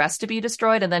for the dress to be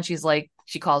destroyed. And then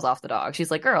she calls off the dog.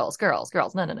 She's like, girls, girls,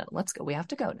 girls. No, no, no. Let's go. We have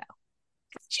to go now.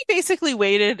 She basically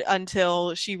waited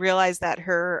until she realized that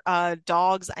her I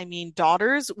mean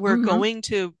daughters, were Mm-hmm. going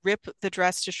to rip the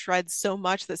dress to shreds so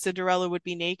much that Cinderella would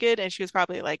be naked, and she was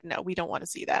probably like, "No, we don't want to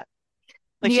see that."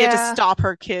 Like she had to Yeah. stop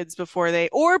her kids before they,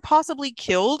 or possibly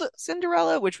killed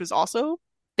Cinderella, which was also,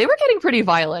 They were getting pretty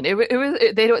violent.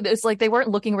 It's like they weren't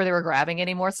looking where they were grabbing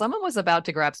anymore. Someone was about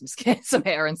to grab some skin, some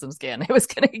hair and some skin. It was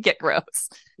going to get gross.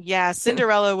 yeah,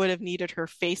 Cinderella would have needed her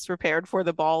face repaired for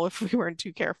the ball if we weren't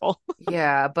too careful.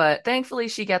 Yeah, but thankfully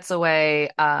she gets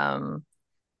away.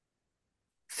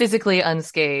 Physically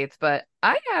unscathed, but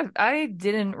I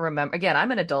didn't remember. Again,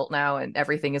 I'm an adult now and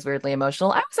everything is weirdly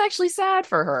emotional. I was actually sad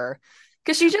for her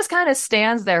because she just kind of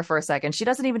stands there for a second. She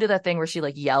doesn't even do that thing where she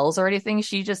like yells or anything.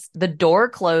 The door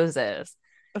closes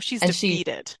Oh, she's and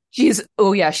defeated.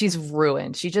 oh yeah, she's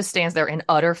ruined. She just stands there in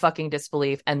utter fucking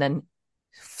disbelief and then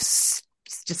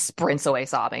just sprints away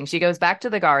sobbing. She goes back to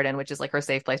the garden, which is like her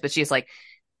safe place, but she's like,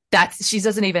 she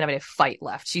doesn't even have any fight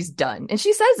left. She's done. And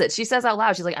she says it. She says out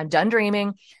loud, she's like, I'm done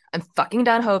dreaming. I'm fucking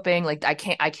done hoping. Like I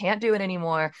can't do it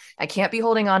anymore. I can't be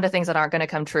holding on to things that aren't going to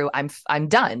come true. I'm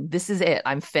done. This is it.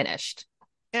 I'm finished.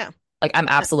 Yeah. Like I'm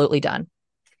absolutely done.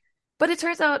 But it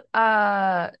turns out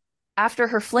after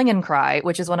her fling and cry,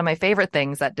 which is one of my favorite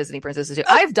things that Disney princesses do.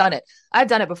 I've done it. I've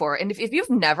done it before. And if you've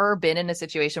never been in a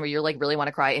situation where you're like really want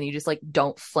to cry and you just like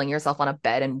don't fling yourself on a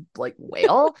bed and like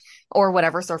wail or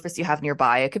whatever surface you have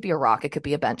nearby, it could be a rock, it could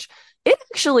be a bench. It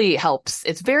actually helps.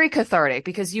 It's very cathartic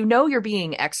because you're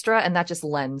being extra and that just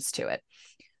lends to it.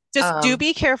 Just do Um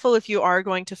be careful if you are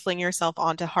going to fling yourself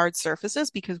onto hard surfaces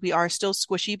because we are still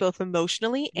squishy both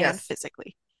emotionally and yes.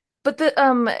 physically. But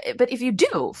if you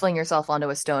do fling yourself onto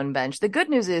a stone bench, the good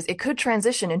news is it could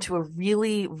transition into a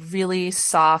really, really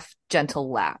soft,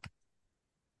 gentle lap.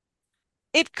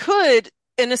 It could,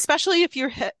 and especially if you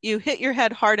hit your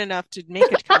head hard enough to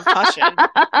make a concussion,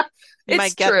 you It's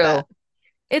might get true. that.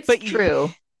 It's But true.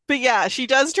 but yeah, she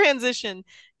does transition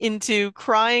into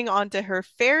crying onto her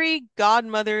fairy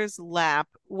godmother's lap,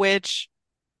 which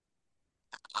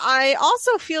I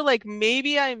also feel like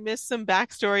maybe I missed some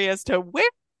backstory as to where.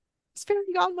 this fairy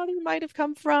godmother might have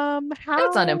come from. It's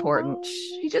How? unimportant.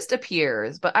 She just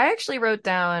appears. But I actually wrote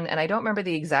down, and I don't remember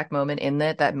the exact moment in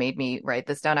it that made me write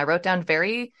this down. I wrote down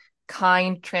very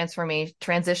kind transformation,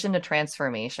 transition to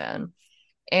transformation.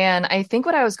 And I think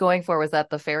what I was going for was that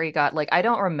the fairy god, like, I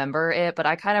don't remember it, but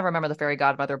I kind of remember the fairy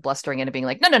godmother blustering in and being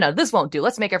like, no, no, no, this won't do.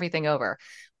 Let's make everything over.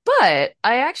 But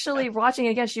I actually, watching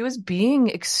it again, she was being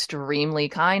extremely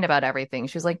kind about everything.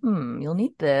 She was like, you'll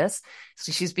need this.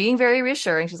 So she's being very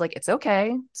reassuring. She's like, it's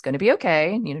okay. It's going to be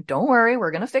okay. Don't worry.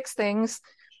 We're going to fix things.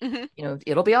 Mhm.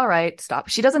 It'll be all right. Stop.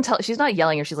 She doesn't tell, she's not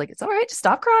yelling her. She's like, it's all right. Just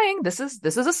stop crying. This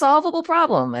is a solvable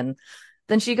problem. And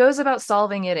then she goes about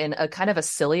solving it in a kind of a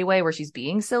silly way where she's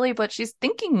being silly, but she's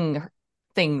thinking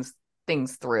things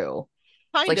things through.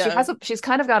 It's like Kind of. she's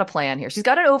kind of got a plan here. She's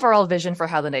got an overall vision for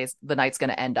how the night's going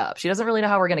to end up. She doesn't really know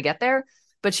how we're going to get there,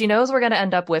 but she knows we're going to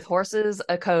end up with horses,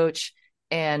 a coach,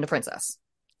 and a princess.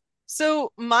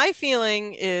 So my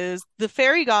feeling is the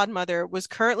fairy godmother was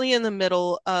currently in the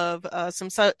middle of some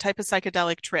type of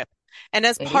psychedelic trip. And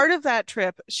as Maybe. part of that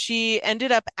trip, she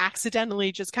ended up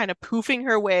accidentally just kind of poofing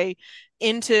her way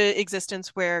into existence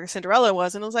where Cinderella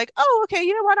was. And was like, oh, okay,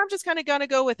 you know what? I'm just kind of gonna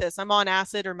go with this. I'm on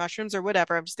acid or mushrooms or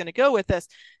whatever. I'm just gonna go with this.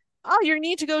 Oh, you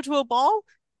need to go to a ball?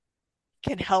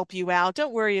 Can help you out.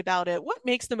 Don't worry about it. What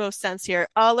makes the most sense here?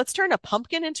 Let's turn a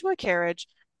pumpkin into a carriage,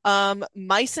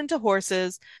 mice into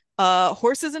horses,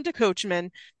 horses into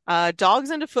coachmen, dogs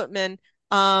into footmen.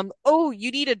 Oh, you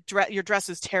need a dress. Your dress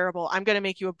is terrible. I'm going to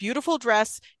make you a beautiful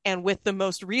dress and with the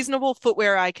most reasonable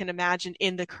footwear I can imagine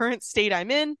in the current state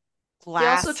I'm in, She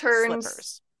also glass turns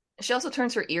slippers. she also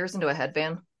turns her ears into a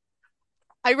headband.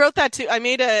 I wrote that too.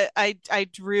 I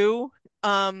drew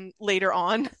later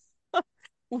on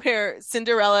where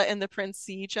Cinderella and the prince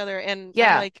see each other, and I'm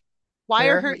Yeah, like, why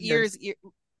are they're her her ears ears.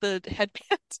 the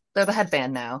headband? They're the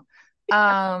headband now.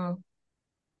 Um,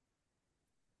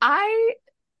 I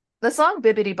the song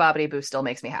Bibbidi Bobbidi Boo still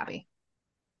makes me happy.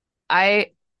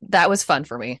 I That was fun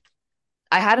for me.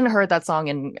 I hadn't heard that song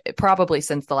in probably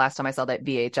since the last time I saw that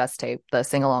VHS tape, the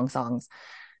sing along songs.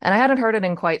 And I hadn't heard it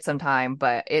in quite some time,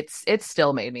 but it's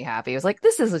still made me happy. It was like,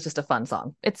 this is just a fun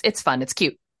song. It's fun. It's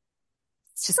cute.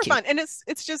 It's just For cute. fun, and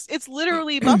it's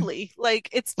literally bubbly. Like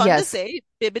it's fun to Yes, say,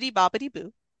 bibbity bobbity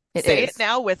boo. it Say it is.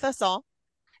 now with us all.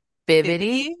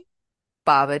 Bibbidi Bibbity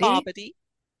bobbidi bobbity.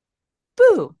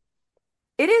 boo.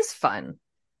 It is fun.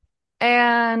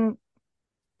 And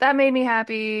that made me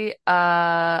happy.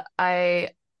 I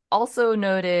also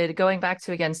noted, going back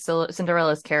to again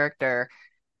Cinderella's character,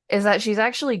 is that she's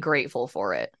actually grateful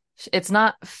for it. It's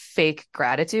not fake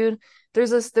gratitude.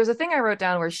 There's a thing I wrote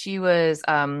down where she was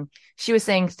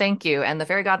saying thank you, and the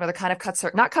fairy godmother kind of cuts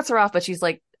her off, but she's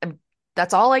like,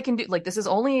 that's all I can do. Like, this is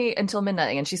only until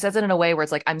midnight. And she says it in a way where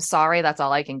it's like, I'm sorry, that's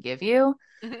all I can give you.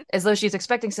 Mhm. As though she's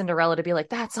expecting Cinderella to be like,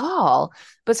 that's all.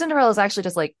 But Cinderella's actually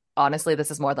just like, honestly, this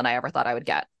is more than I ever thought I would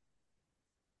get.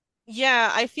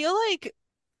 Yeah, I feel like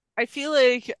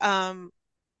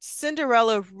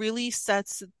Cinderella really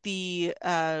sets the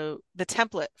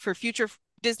template for future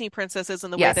Disney princesses in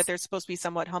the way that Yes. they're supposed to be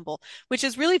somewhat humble, which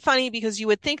is really funny because you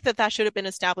would think that that should have been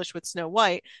established with Snow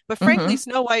White, but frankly, Mm-hmm.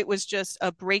 Snow White was just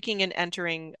a breaking and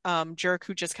entering jerk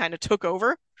who just kind of took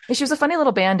over. She was a funny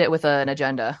little bandit with an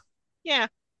agenda. Yeah.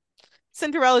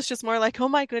 Cinderella's just more like, oh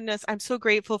my goodness, I'm so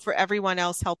grateful for everyone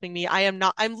else helping me. I'm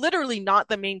literally not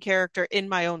the main character in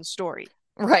my own story.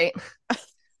 Right.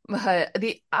 But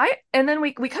and then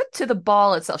we cut to the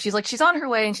ball itself. She's on her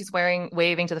way and she's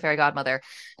waving to the fairy godmother.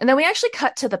 And then we actually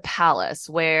cut to the palace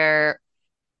where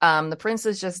the prince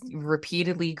is just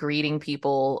repeatedly greeting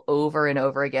people over and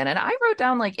over again. And I wrote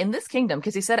down, like, in this kingdom,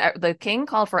 because he said the king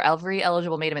called for every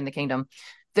eligible maiden in the kingdom.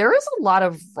 There is a lot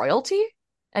of royalty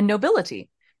and nobility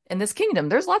in this kingdom.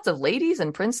 There's lots of ladies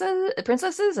and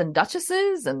princesses and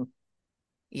duchesses and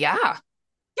yeah.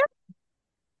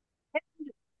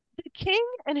 The king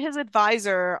and his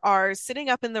advisor are sitting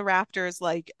up in the rafters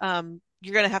like,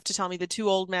 you're gonna have to tell me the two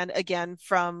old men again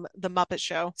from the Muppet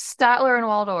Show. Statler and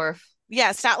Waldorf.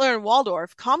 Yeah, Statler and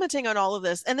Waldorf commenting on all of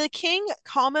this. And the king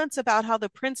comments about how the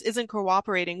prince isn't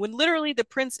cooperating when literally the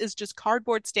prince is just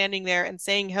cardboard standing there and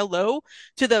saying hello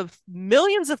to the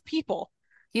millions of people.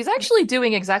 He's actually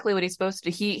doing exactly what he's supposed to.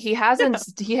 He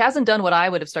hasn't done what I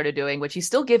would have started doing, which he's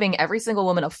still giving every single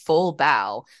woman a full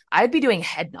bow. I'd be doing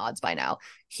head nods by now.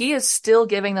 He is still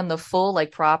giving them the full,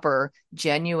 like, proper,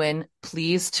 genuine,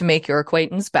 pleased to make your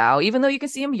acquaintance bow, even though you can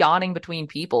see him yawning between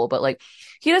people. But, like,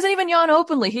 he doesn't even yawn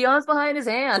openly. He yawns behind his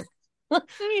hand.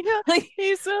 Yeah, Like,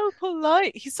 he's so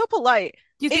polite. He's so polite.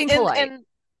 he's being And polite. and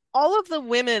all of the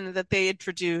women that they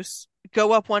introduce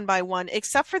go up one by one,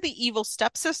 except for the evil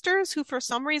stepsisters, who for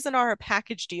some reason are a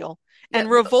package deal Yeah, and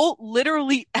revolt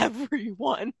literally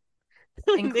everyone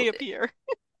when they inclu- appear.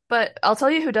 but I'll tell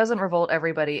you who doesn't revolt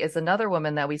everybody is another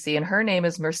woman that we see, and her name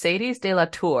is Mercedes de la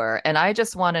Tour. And I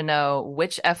just want to know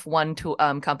which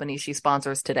F1 company she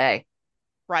sponsors today.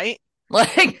 Right?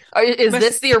 Like, is Mes-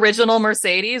 this the original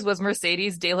Mercedes? Was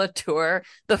Mercedes de la Tour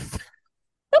that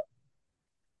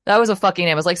was a fucking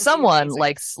name? It was like would be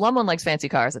amazing. someone likes fancy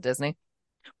cars at Disney.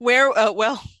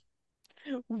 Well,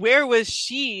 where was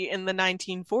she in the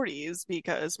 1940s?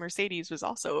 Because Mercedes was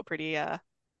also a pretty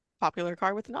popular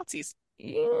car with the Nazis.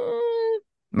 Yeah.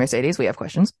 Mercedes, we have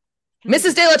questions.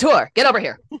 Mrs. de la Tour, get over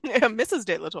here. Mrs.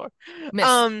 De La Tour. Miss.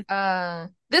 Um,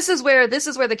 This is where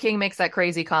the king makes that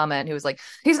crazy comment. He was like,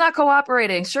 he's not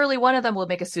cooperating. Surely one of them will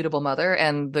make a suitable mother.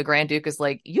 And the Grand Duke is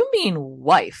like, you mean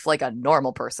wife, like a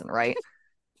normal person, right?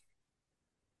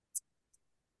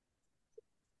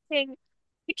 King,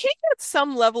 the king had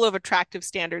some level of attractive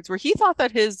standards where he thought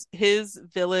that his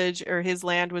village or his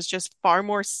land was just far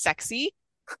more sexy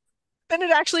than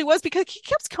it actually was because he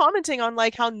kept commenting on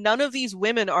like how none of these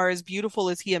women are as beautiful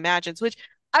as he imagines, which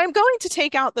I'm going to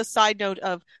take out the side note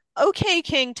of okay,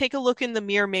 King, take a look in the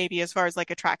mirror maybe as far as like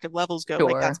attractive levels go.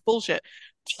 Like that's Sure. bullshit.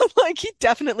 But like he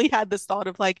definitely had this thought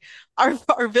of like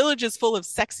our village is full of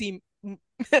sexy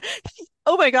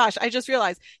oh my gosh, I just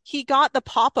realized he got the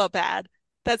pop-up ad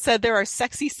that said there are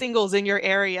sexy singles in your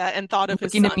area and thought of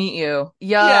his Looking to son. meet you.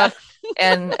 Yeah. Yuck.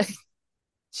 And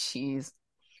jeez.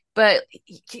 But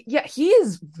yeah, he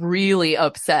is really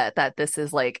upset that this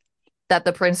is like that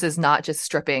the prince is not just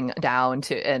stripping down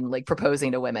to and like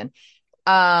proposing to women.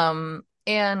 And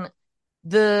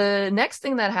the next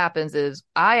thing that happens is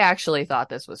I actually thought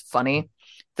this was funny.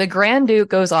 The Grand Duke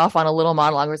goes off on a little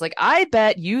monologue where he's like, I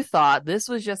bet you thought this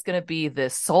was just going to be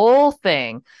this sole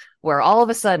thing where all of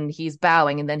a sudden he's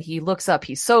bowing and then he looks up.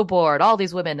 He's so bored, all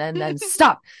these women, and then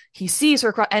stop. He sees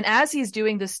her. And as he's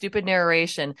doing this stupid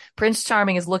narration, Prince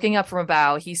Charming is looking up from a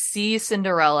bow. He sees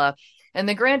Cinderella and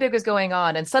the Grand Duke is going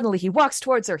on. And suddenly he walks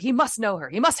towards her. He must know her.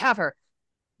 He must have her.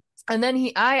 And then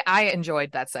I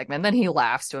enjoyed that segment. Then he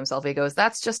laughs to himself. He goes,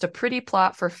 that's just a pretty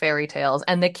plot for fairy tales.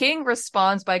 And the king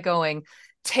responds by going,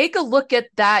 take a look at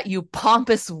that, you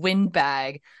pompous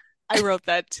windbag. I wrote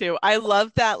that too. I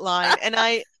love that line. And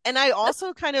I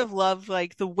also kind of love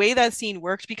like the way that scene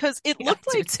worked because it Yeah, I looked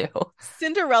do like too.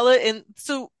 Cinderella and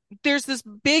so there's this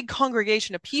big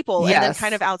congregation of people and then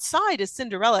kind Yes. of outside is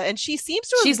Cinderella and she seems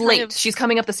to have She's kind late. of She's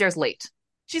coming up the stairs late.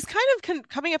 she's kind of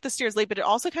coming up the stairs late, but it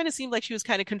also kind of seemed like she was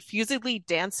kind of confusedly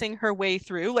dancing her way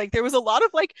through. Like there was a lot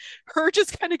of like her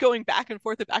just kind of going back and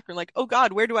forth the background, like, oh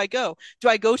God, where do I go? Do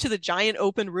I go to the giant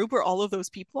open room where all of those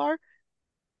people are?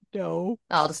 No.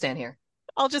 I'll just stand here.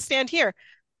 I'll just stand here.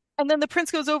 And then the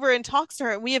prince goes over and talks to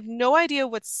her, and we have no idea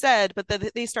what's said, but then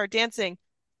they start dancing.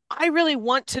 I really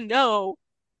want to know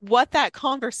what that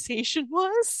conversation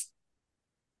was.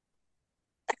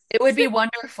 It would be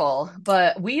wonderful,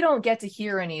 but we don't get to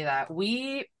hear any of that.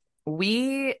 We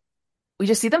we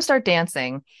just see them start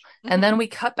dancing, and then Mhm. we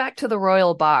cut back to the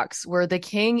royal box where the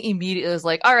king immediately is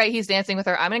like, all right, he's dancing with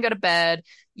her. I'm gonna go to bed.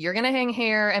 You're gonna hang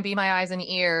here and be my eyes and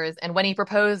ears. And when he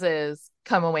proposes,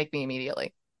 come and wake me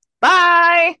immediately.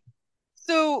 Bye.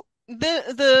 So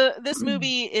the this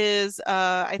movie is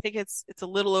I think it's a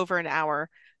little over an hour.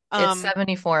 It's Um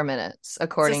 74 minutes, so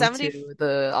according 70 to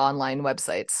the online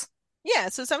websites. yeah,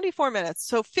 so 74 minutes.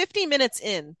 So 50 minutes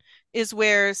in is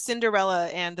where Cinderella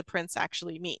and the prince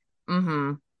actually meet.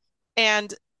 Mm-hmm.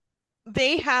 And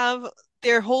they have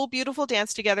their whole beautiful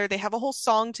dance together. They have a whole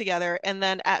song together. And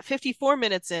then at 54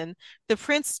 minutes in, the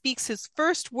prince speaks his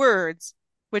first words,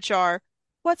 which are,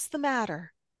 what's the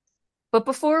matter? But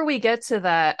before we get to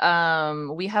that,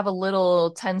 we have a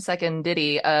little 10-second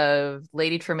ditty of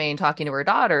Lady Tremaine talking to her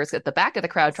daughters at the back of the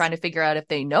crowd, trying to figure out if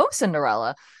they know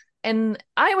Cinderella. And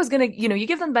I was gonna, you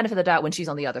give them the benefit of the doubt when she's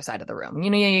on the other side of the room.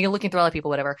 You're looking through all the people,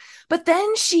 whatever. But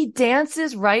then she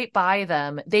dances right by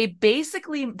them. They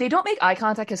don't make eye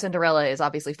contact because Cinderella is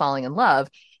obviously falling in love,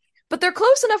 but they're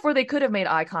close enough where they could have made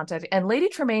eye contact. And Lady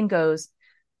Tremaine goes,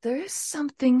 there is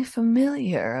something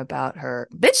familiar about her.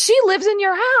 Bitch, she lives in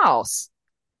your house.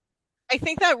 I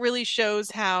think that really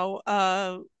shows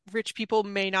how rich people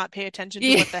may not pay attention to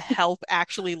Yeah. what the help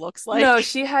actually looks No, like.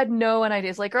 she had no idea.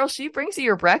 It's like, girl, she brings you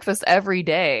your breakfast every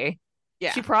day. She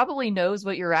Yeah. probably knows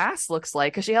what your ass looks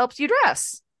like because she helps you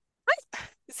dress.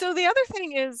 So the other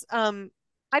thing is,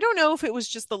 I don't know if it was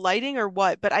just the lighting or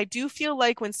what, but I do feel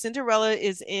like when Cinderella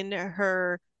is in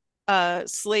her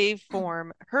slave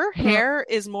form, her Mhm. hair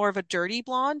is more of a dirty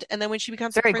blonde, and then when she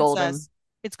becomes a Very golden. princess,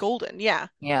 It's golden. Yeah.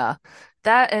 Yeah.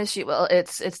 That is she well,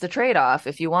 it's the trade-off.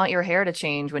 If you want your hair to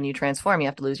change when you transform, you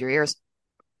have to lose your ears.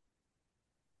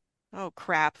 Oh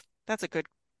crap. That's a good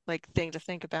like thing to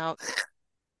think about.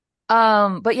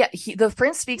 But yeah, the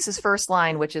prince speaks his first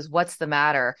line, which is "What's the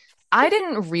matter?" I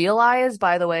didn't realize,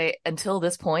 by the way, until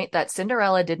this point, that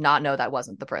Cinderella did not know that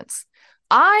wasn't the prince.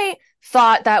 I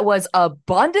thought that was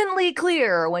abundantly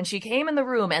clear when she came in the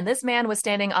room and this man was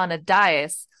standing on a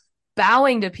dais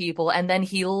bowing to people, and then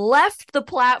he left the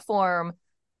platform,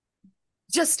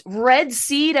 just red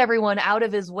seed everyone out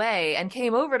of his way and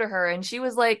came over to her, and she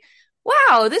was like,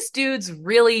 wow, this dude's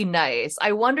really nice.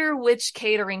 I wonder which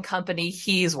catering company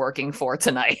he's working for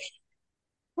tonight.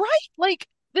 Right? Like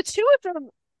the two of them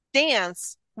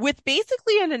dance with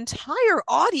basically an entire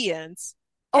audience.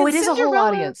 Oh, And it is a whole Cinderella,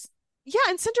 audience. yeah,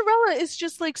 and Cinderella is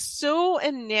just like so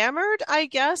enamored, I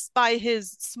guess, by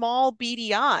his small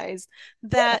beady eyes Yeah.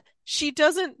 that she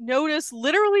doesn't notice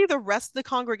literally the rest of the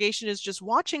congregation is just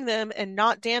watching them and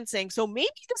not dancing. So maybe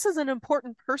this is an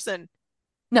important person.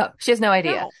 No, she has no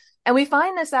idea. No. And we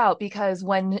find this out because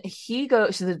when he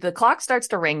goes, the clock starts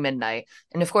to ring midnight.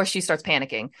 And of course, she starts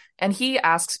panicking. And he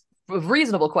asks a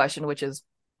reasonable question, which is,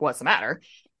 what's the matter?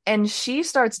 And she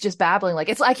starts just babbling, like,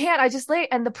 I can't, I just late.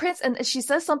 And the prince, and she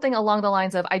says something along the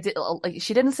lines of, I did, like,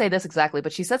 she didn't say this exactly,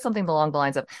 but she said something along the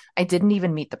lines of, I didn't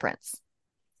even meet the prince.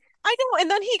 I know. And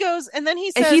then he goes, and then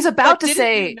he And he's says, about but to didn't you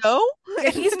say, know? yeah,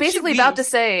 And he's then she basically about to leaves.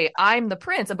 say, I'm the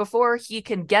prince. And before he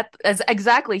can get as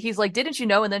exactly, he's like, didn't you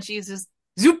know? And then she's just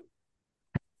zoop,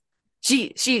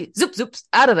 she zoop zoops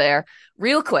out of there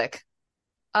real quick.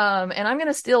 And I'm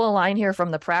gonna steal a line here from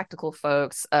the Practical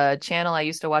Folks, a channel I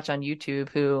used to watch on YouTube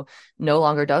who no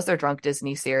longer does their Drunk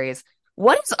Disney series.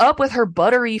 What is up with her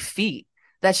buttery feet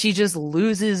that she just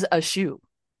loses a shoe?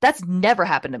 That's never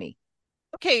happened to me.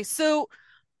 Okay, so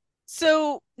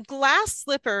glass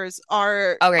slippers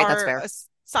are Oh, great, that's are fair.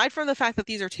 aside from the fact that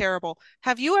these are terrible.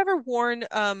 Have you ever worn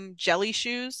jelly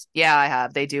shoes? Yeah, I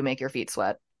have. They do make your feet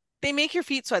sweat. They make your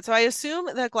feet sweat. So I assume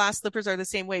that glass slippers are the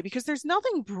same way because there's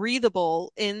nothing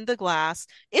breathable in the glass.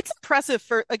 It's impressive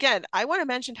for again, I want to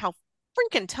mention how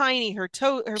freaking tiny her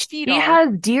feet She are.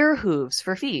 has deer hooves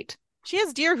for feet. She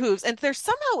has deer hooves and they're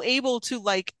somehow able to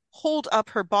like hold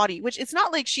up her body, which it's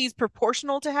not like she's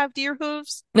proportional to have deer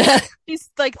hooves.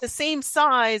 She's like the same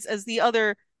size as the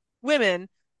other women.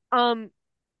 Um,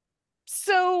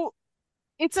 so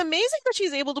it's amazing that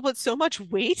she's able to put so much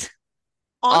weight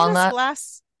on On that,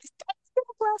 these tiny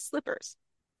little glass slippers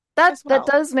as that well.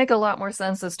 does make a lot more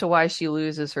sense as to why she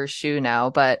loses her shoe now.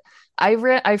 But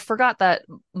I forgot that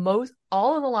most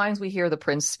all of the lines we hear the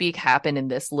prince speak happen in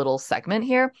this little segment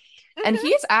here, and Mhm.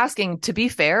 he's asking, to be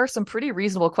fair, some pretty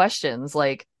reasonable questions.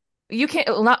 Like, you can't,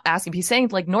 well, not asking, he's saying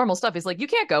like normal stuff. He's like, you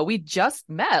can't go. We just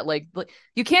met. Like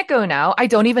you can't go now. I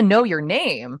don't even know your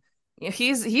name.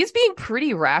 He's being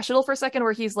pretty rational for a second,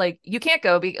 where he's like, you can't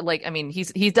go. Like, I mean,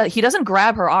 he doesn't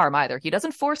grab her arm either. He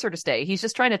doesn't force her to stay. He's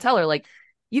just trying to tell her, like,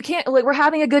 you can't, like, we're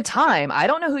having a good time. I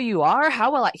don't know who you are.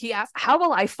 He asked, how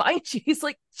will I find you? He's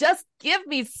like, just give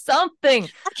me something, I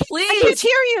can't please.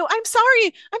 hear you. I'm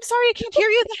sorry. I'm sorry. I can't hear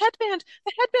you. The headband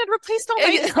replaced all my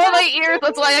It's on stuff. my ears.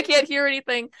 That's why I can't hear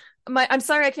anything. I'm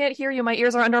sorry, I can't hear you. My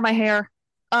ears are under my hair.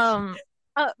 Um,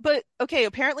 But okay,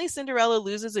 apparently Cinderella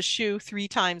loses a shoe 3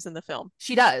 times in the film.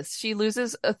 she does. She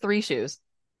loses three shoes.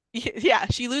 Yeah,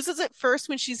 she loses it first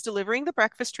when she's delivering the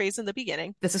breakfast trays in the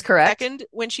beginning, This is correct. second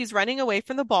when she's running away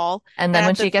from the ball, And and then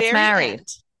when at the she gets very married,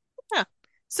 end. Yeah.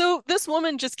 So this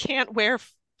woman just can't wear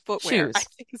footwear, I shoes.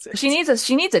 think is it.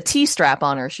 She needs a T strap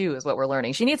on her shoe, is what we're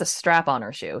learning. She needs a strap on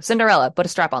her shoe. Cinderella, put a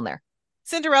strap on there.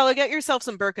 Cinderella, get yourself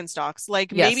some Birkenstocks.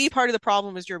 Like maybe Yes. part of the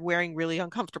problem is you're wearing really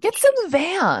uncomfortable Get some shoes.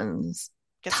 Vans.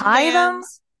 Get some Tie them.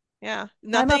 Vans. Yeah,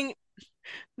 Tie them up.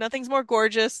 nothing's more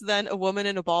gorgeous than a woman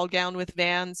in a ball gown with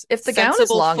Vans. If the gown is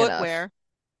Sensible long enough. footwear.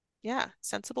 Yeah,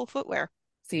 sensible footwear.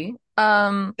 See?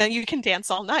 Then you can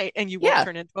dance all night and you won't Yeah.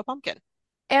 turn into a pumpkin.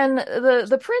 And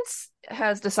the prince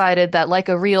has decided that, like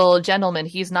a real gentleman,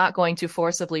 he's not going to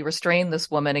forcibly restrain this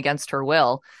woman against her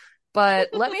will. But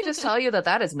let me just tell you that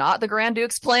that is not the Grand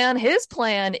Duke's plan. His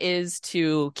plan is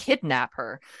to kidnap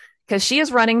her because she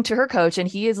is running to her coach, and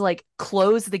he is like,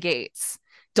 close the gates.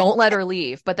 Don't let her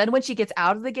leave. But then when she gets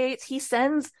out of the gates, he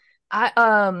sends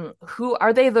who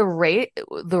are they, the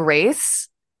race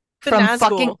The from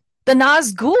fucking Nazgul. the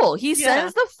Nazgul. He Yeah.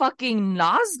 sends the fucking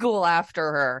Nazgul after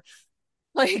her.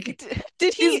 Like,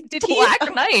 Did these he did he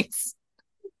Black Knights.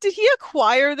 did he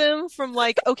acquire them from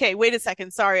like okay, wait a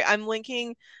second. Sorry. I'm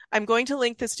going to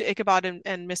link this to Ichabod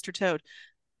and Mr. Toad.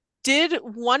 Did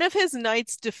one of his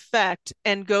knights defect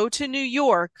and go to New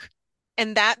York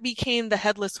and that became the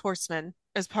Headless Horseman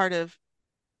as part of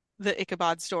the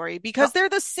Ichabod story Oh, because they're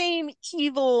the same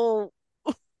evil.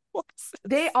 What's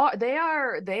they this? are, they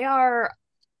are, they are,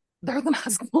 they're the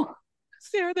Nazgul.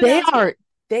 They're the They Nazgul.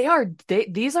 are,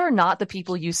 these are not the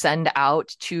people you send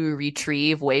out to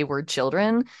retrieve wayward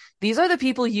children. These are the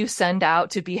people you send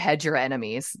out to behead your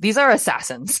enemies. These are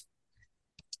assassins.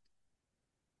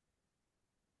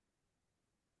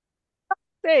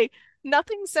 Say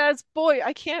nothing says, boy,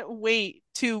 I can't wait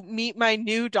to meet my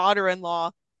new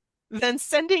daughter-in-law than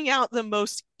sending out the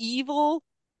most evil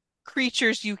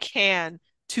creatures you can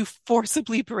to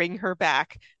forcibly bring her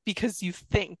back because you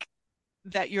think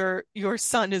that your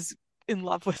son is in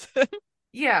love with him.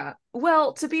 Yeah.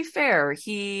 Well, to be fair,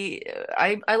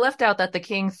 I left out that the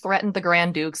king threatened the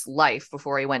Grand Duke's life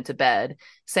before he went to bed,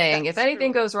 saying, if That's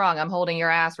anything true. goes wrong, I'm holding your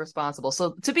ass responsible.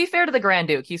 So to be fair to the Grand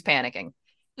Duke, he's panicking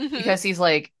Hmm. because he's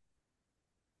like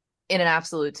in an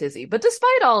absolute tizzy. But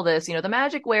despite all this, the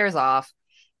magic wears off.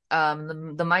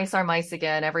 The mice are mice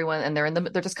again, everyone, and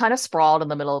they're just kind of sprawled in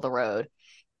the middle of the road.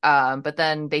 But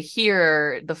then they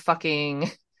hear the fucking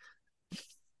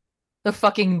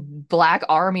black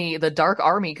army, the dark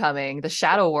army coming, the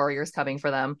shadow warriors coming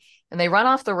for them. And they run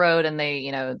off the road and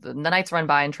the knights run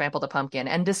by and trample the pumpkin.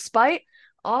 And despite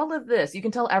all of this, you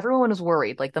can tell everyone is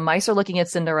worried. Like the mice are looking at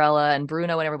Cinderella and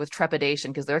Bruno and everyone with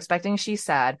trepidation because they're expecting she's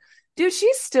sad. Dude,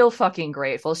 she's still fucking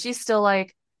grateful. She's still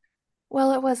like,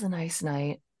 well, it was a nice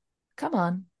night. Come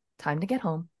on, time to get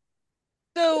home.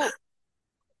 So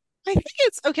I think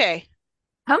it's okay.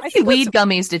 How I many think what's weed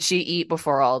gummies did she eat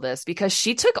before all this? Because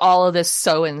she took all of this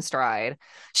so in stride.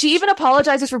 She even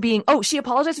apologizes for she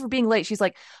apologizes for being late. She's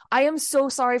like, I am so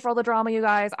sorry for all the drama, you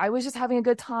guys. I was just having a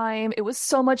good time. It was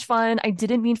so much fun. I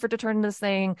didn't mean for it to turn into this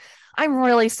thing. I'm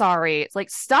really sorry. It's like,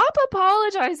 stop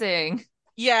apologizing.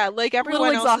 yeah, like A little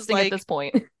everyone else is exhausting at like, this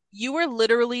point. you were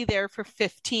literally there for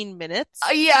 15 minutes.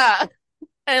 Yeah.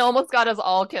 And it almost got us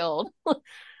all killed.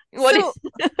 What?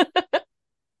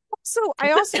 So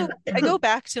I also I go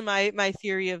back to my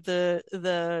theory of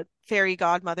the fairy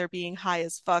godmother being high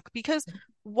as fuck because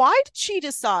why did she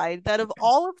decide that of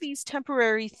all of these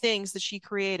temporary things that she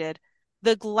created,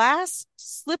 the glass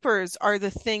slippers are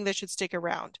the thing that should stick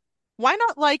around? Why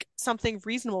not like something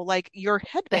reasonable like your The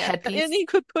headband that headpiece? any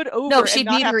could put No, over and she'd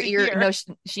not need have her to ear. hear? No,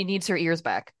 she needs her ears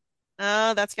back.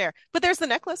 That's fair. But there's the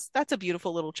necklace. That's a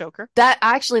beautiful little choker. That's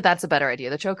a better idea.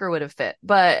 The choker would have fit.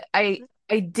 But I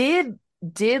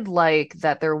did like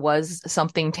that there was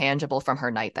something tangible from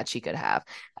her night that she could have.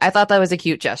 I thought that was a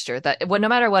cute gesture. That no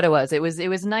matter what it was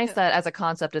nice Yeah. that as a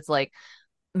concept it's like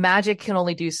magic can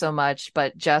only do so much,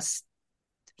 but just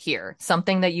here,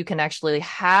 something that you can actually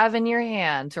have in your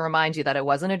hand to remind you that it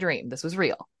wasn't a dream. This was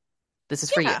real. This is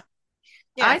for you. Yeah.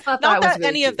 Yeah. I thought Not that was that really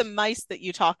any of the cute. mice that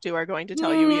you talk to are going to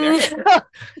tell you either. Mm.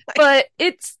 But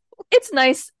it's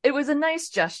nice. It was a nice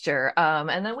gesture.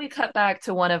 And then we cut back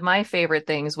to one of my favorite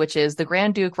things, which is the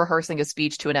Grand Duke rehearsing a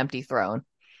speech to an empty throne,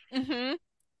 Hmm.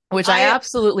 which I I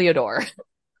absolutely adore.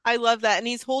 I love that. And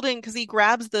he's holding because he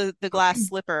grabs the glass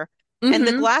slipper, and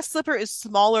the Hmm. glass slipper is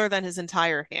smaller than his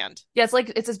entire hand. Yeah,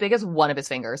 it's as big as one of his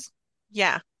fingers.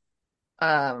 Yeah.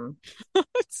 Um,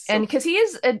 It's and so because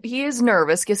he is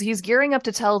nervous because he's gearing up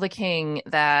to tell the king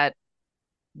that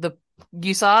the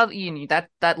you saw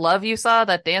that love you saw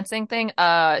that dancing thing.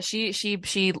 She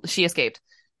escaped.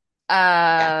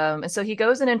 yeah. And so he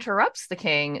goes and interrupts the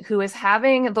king, who is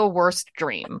having the worst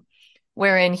dream,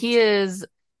 wherein he is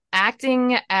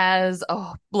acting as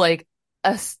like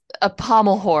a, a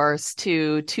pommel horse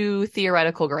to two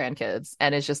theoretical grandkids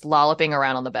and is just lolloping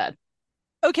around on the bed.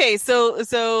 Okay,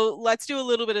 so let's do a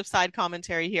little bit of side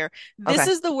commentary here. This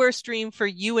Okay. is the worst dream for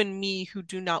you and me who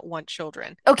do not want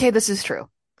children. Okay, this is true.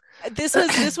 This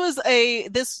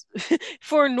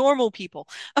for normal people.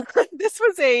 This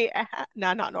was a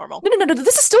no, not normal. No, no, no, no.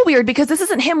 This is still weird because this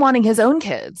isn't him wanting his own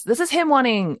kids. This is him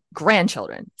wanting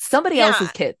grandchildren, somebody else's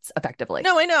Yeah, kids, effectively.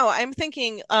 no, I know. I'm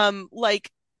thinking, like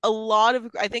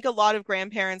I think a lot of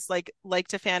grandparents like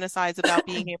to fantasize about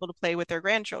being able to play with their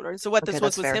grandchildren. So what Okay, this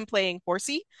that's was fair. him playing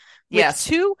horsey with Yes,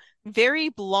 two very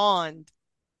blonde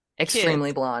extremely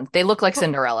kids. blonde. They look like But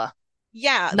Cinderella,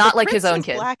 yeah, the not like his prince own has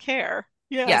kid. black hair.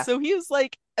 Yeah, Yeah. so he was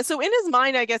like, so in his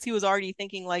mind, I guess he was already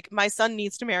thinking like, my son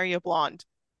needs to marry a blonde.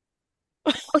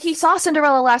 Well, he saw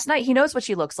Cinderella last night. He knows what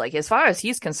she looks like. As far as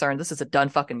he's concerned, this is a done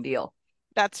fucking deal.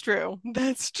 That's true.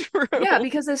 That's Yeah, true.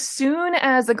 because as soon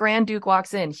as the Grand Duke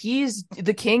walks in,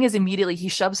 the king is immediately, he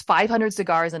shoves 500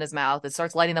 cigars in his mouth and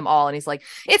starts lighting them all. And he's like,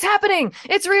 it's happening.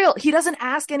 It's real. He doesn't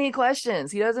ask any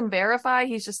questions. He doesn't verify.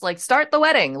 He's just like, start the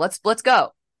wedding. Let's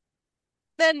go.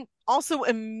 Then also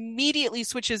immediately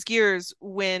switches gears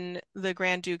when the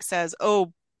Grand Duke says,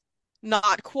 "Oh,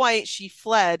 Not quite. She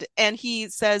fled. And he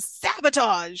says,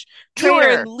 sabotage. You were in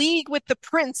Traitor. league with the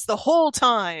prince the whole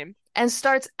time. And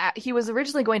he was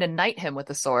originally going to knight him with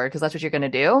the sword because that's what you're going to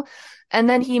do. And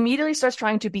then he immediately starts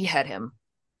trying to behead him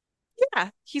Yeah.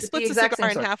 He with the splits a exact same cigar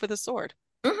in sword. half with a sword.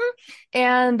 Mhm.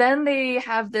 And then they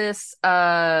have this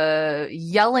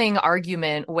yelling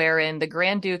argument wherein the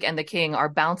Grand Duke and the King are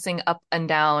bouncing up and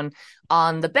down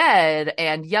on the bed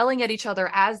and yelling at each other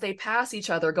as they pass each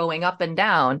other, going up and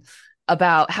down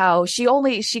about how she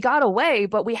got away,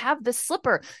 but we have this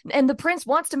slipper and the prince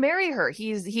wants to marry her.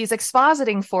 He's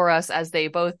expositing for us as they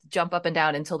both jump up and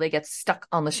down until they get stuck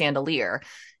on the chandelier.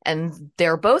 And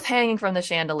they're both hanging from the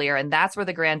chandelier, and that's where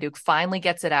the Grand Duke finally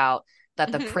gets it out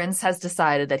that the Hmm. prince has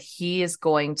decided that he is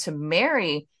going to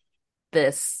marry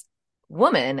this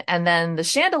woman. And then the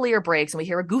chandelier breaks and we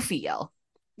hear a Goofy yell.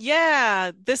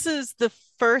 Yeah. This is the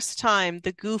first time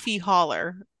the goofy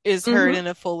holler is heard Mm-hmm. in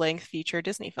a full-length feature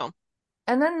Disney film.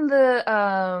 And then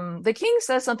the king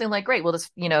says something like, great, we'll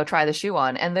just, try the shoe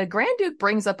on. And the Grand Duke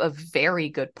brings up a very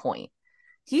good point.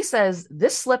 He says,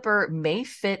 this slipper may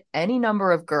fit any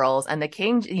number of girls. And the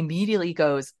king immediately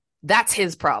goes, that's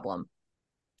his problem.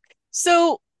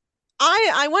 So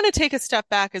I want to take a step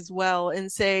back as well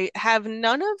and say, have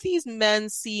none of these men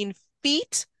seen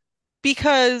feet?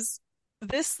 Because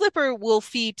this slipper will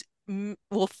fit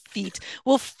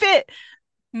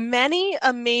many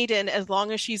a maiden as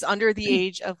long as she's under the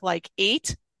age of like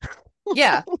 8,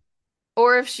 Yeah.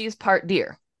 Or if she's part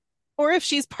deer. or if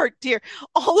she's part deer.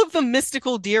 All of the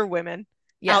mystical deer women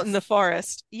out in Yes. the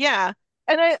forest. Yeah.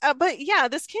 But yeah,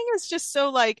 this king is just so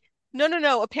like, no, no,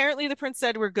 no. Apparently the prince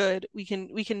said we're good. We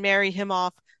can marry him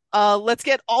off. Let's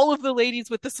get all of the ladies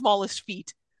with the smallest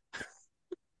feet.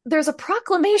 There's a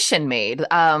proclamation made.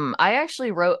 I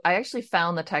actually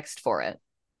found the text for it.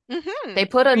 Hmm. They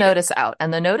put a Read it. notice out,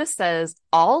 and the notice says,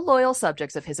 all loyal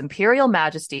subjects of His Imperial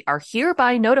Majesty are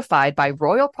hereby notified by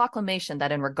royal proclamation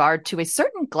that in regard to a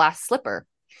certain glass slipper,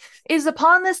 it is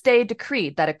upon this day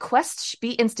decreed that a quest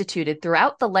be instituted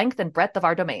throughout the length and breadth of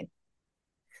our domain.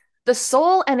 The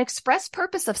sole and express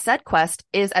purpose of said quest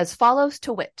is as follows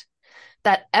to wit,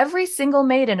 that every single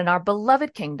maiden in our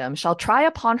beloved kingdom shall try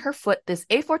upon her foot this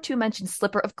aforetime mentioned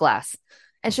slipper of glass.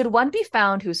 And should one be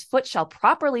found whose foot shall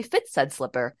properly fit said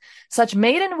slipper, such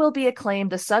maiden will be acclaimed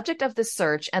the subject of this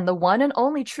search and the one and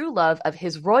only true love of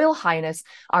His Royal Highness,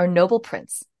 our noble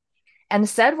prince. And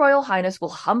said Royal Highness will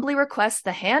humbly request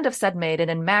the hand of said maiden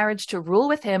in marriage to rule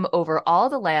with him over all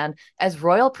the land as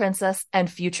royal princess and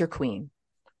future queen.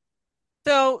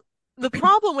 So the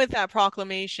problem with that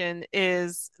proclamation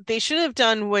is they should have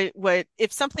done what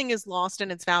if something is lost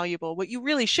and it's valuable, what you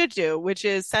really should do, which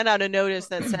is send out a notice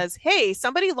that says, "Hey,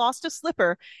 somebody lost a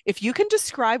slipper. If you can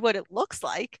describe what it looks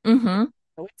like, Mm-hmm.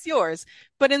 oh, it's yours."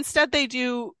 But instead they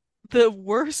do the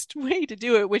worst way to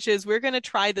do it, which is we're going to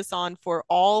try this on for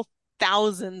all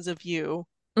thousands of you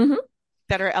Mm-hmm.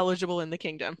 that are eligible in the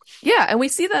kingdom. Yeah, and we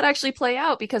see that actually play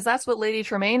out because that's what Lady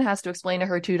Tremaine has to explain to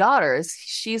her two daughters.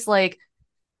 She's like,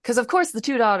 because of course the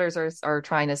two daughters are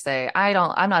trying to say,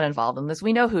 I'm not involved in this.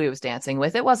 We know who he was dancing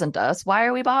with. It wasn't us. Why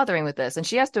are we bothering with this? And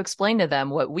she has to explain to them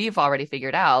what we've already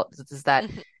figured out is that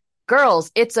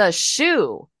girls, it's a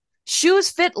shoe.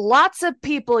 Shoes fit lots of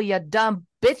people, you dumb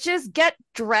bitches. Get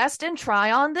dressed and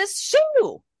try on this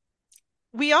shoe.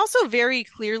 We also very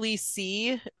clearly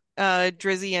see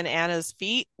Drizzy and Anna's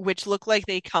feet, which look like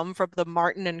they come from the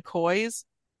Martin and Coys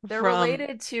They're from,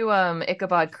 related to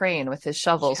Ichabod Crane with his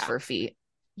shovels yeah. for feet.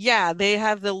 Yeah, they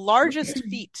have the largest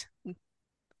feet.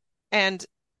 And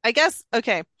I guess,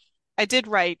 okay, I did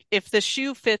right. If the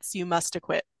shoe fits, you must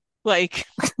acquit. Like,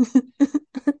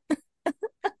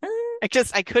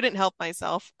 I couldn't help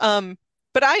myself.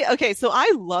 But okay, so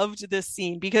I loved this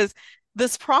scene because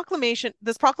this proclamation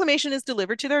is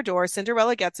delivered to their door.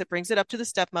 Cinderella gets it, brings it up to the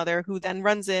stepmother, who then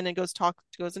runs in and goes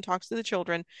and talks to the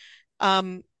children,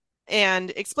 um,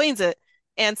 and explains it.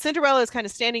 And Cinderella is kind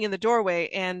of standing in the doorway,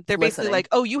 and they're basically Listening. like,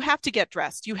 "Oh, you have to get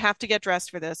dressed. You have to get dressed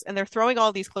for this." And they're throwing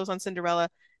all these clothes on Cinderella,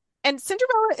 and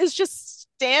Cinderella is just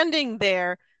standing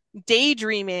there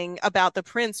daydreaming about the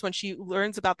prince when she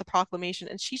learns about the proclamation,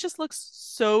 and she just looks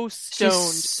so She's stoned.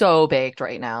 so baked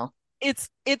right now It's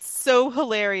so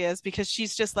hilarious because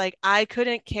she's just like, I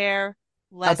couldn't care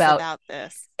less about about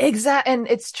this. exact and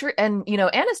it's true. And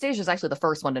Anastasia is actually the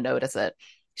first one to notice it.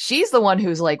 She's the one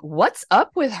who's like, what's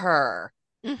up with her?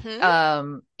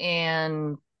 Hmm.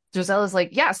 And Giselle's like,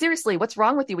 yeah, seriously, what's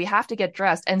wrong with you? We have to get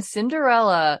dressed. And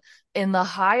Cinderella, in the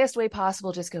highest way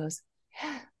possible, just goes,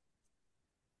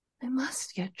 yeah. I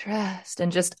must get dressed,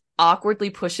 and just awkwardly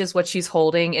pushes what she's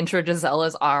holding into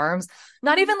Drizella's arms.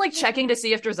 Not even like checking to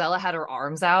see if Drizella had her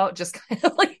arms out, just kind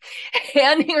of like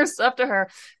handing her stuff to her,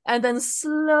 and then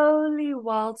slowly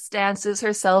waltz dances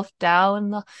herself down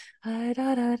the da,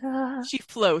 da, da, She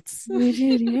floats.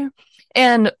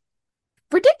 and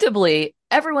predictably,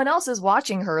 everyone else is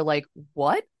watching her like,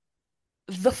 what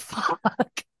the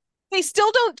fuck? They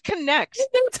still don't connect.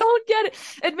 They don't get it.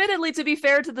 Admittedly, to be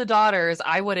fair to the daughters,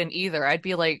 I wouldn't either. I'd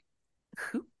be like,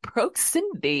 who broke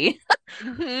Cindy?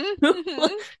 Hmm hmm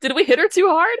Did we hit her too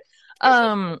hard?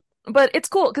 But it's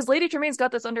cool because Lady Tremaine's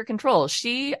got this under control.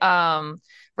 She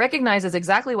recognizes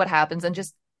exactly what happens and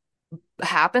just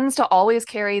happens to always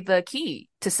carry the key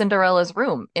to Cinderella's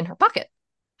room in her pocket.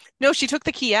 No, she took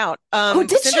the key out. Oh,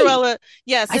 did she? Cinderella,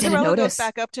 yeah, I didn't Cinderella goes notice.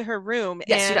 back up to her room,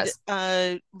 Yes, she and does.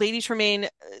 Lady Tremaine,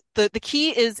 the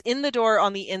key is in the door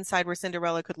on the inside where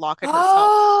Cinderella could lock it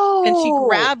herself, and she Oh,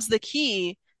 grabs the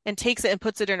key and takes it and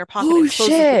puts it in her pocket oh and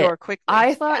closes the shit. door quickly.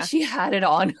 I thought Yeah. she had it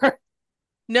on her.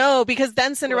 No, because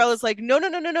then Cinderella's Whoops. like, no, no,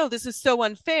 no, no, no, this is so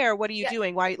unfair. What are you Yeah.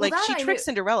 doing? Why? Well, Like that she I knew. tricked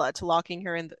Cinderella to locking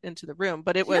her into the room,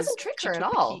 but it She doesn't was trick she her at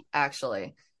took the all, key.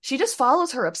 actually. She just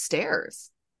follows her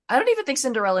upstairs. I don't even think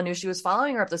Cinderella knew she was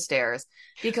following her up the stairs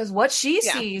because what she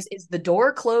Yeah. sees is the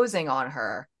door closing on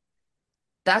her.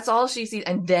 That's all she sees.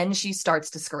 And then she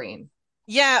starts to scream.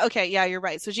 Yeah, okay, yeah, you're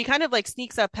right. So she kind of like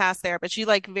sneaks up past there, but she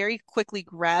like very quickly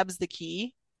grabs the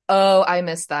key. Oh, I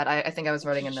missed that. I think I was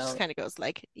writing She a just note. kind of goes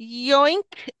like yoink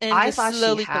and I just thought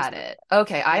she slowly closes had the door. it.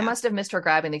 Okay, I Yeah. must have missed her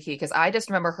grabbing the key because I just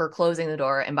remember her closing the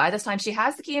door. And by this time, she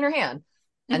has the key in her hand.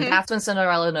 And Hmm that's when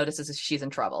Cinderella notices she's in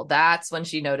trouble. That's when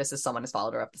she notices someone has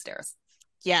followed her up the stairs.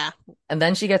 Yeah. And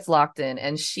then she gets locked in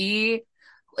and she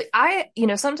like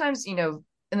sometimes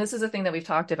and this is a thing that we've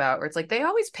talked about where it's like they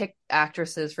always pick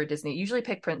actresses for Disney, usually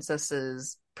pick princess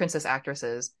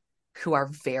actresses who are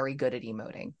very good at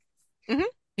emoting hmm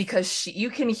because you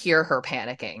can hear her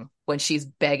panicking when she's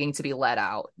begging to be let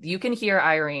out. You can hear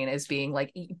Irene as being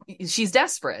like she's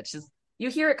desperate. You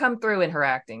hear it come through in her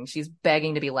acting. She's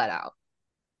begging to be let out.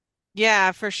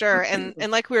 Yeah, for sure. And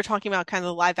like we were talking about kind of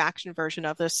the live action version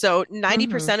of this. So Mm-hmm.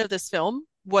 90% of this film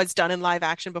was done in live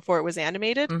action before it was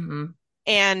animated. Mm-hmm.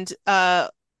 And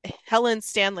Helen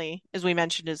Stanley, as we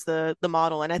mentioned, is the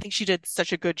model, and I think she did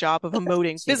such a good job of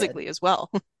emoting She did. physically as well.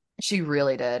 She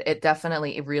really did.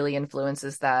 It really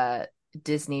influences that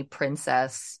Disney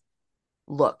princess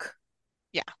look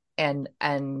Yeah. and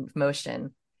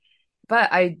motion. But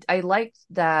I liked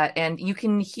that, and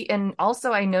and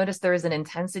also I noticed there is an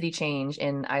intensity change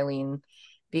in Eileen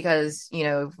because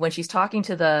when she's talking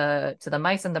to the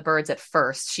mice and the birds at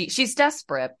first, she's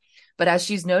desperate, but as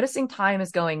she's noticing time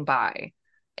is going by,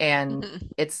 and hmm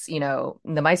it's the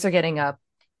mice are getting up.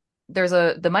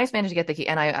 The mice manage to get the key,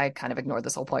 and I kind of ignored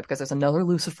this whole point because there's another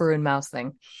Lucifer and mouse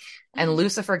thing, and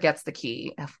Lucifer gets the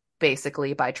key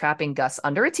basically by trapping Gus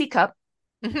under a teacup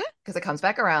hmm because it comes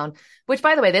back around. Which,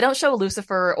 by the way, they don't show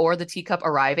Lucifer or the teacup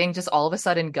arriving. Just all of a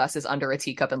sudden, Gus is under a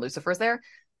teacup and Lucifer's there,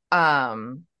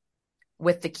 um,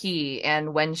 with the key.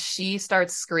 And when she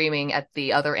starts screaming at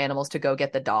the other animals to go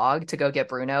get the dog, to go get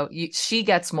Bruno, she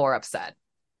gets more upset.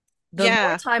 The more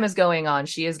Yeah. time is going on,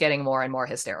 she is getting more and more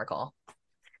hysterical.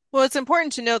 Well, it's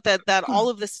important to note that all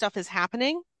of this stuff is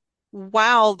happening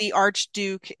while the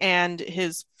Archduke and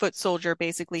his foot soldier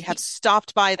basically have He,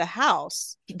 stopped by the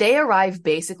house. they arrive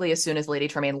basically as soon as Lady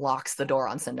Tremaine locks the door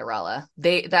on Cinderella.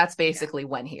 That's Yeah. basically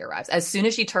when he arrives. As soon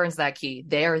as she turns that key,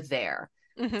 they're there.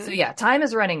 So hmm yeah, time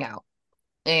is running out.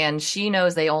 And she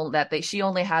knows she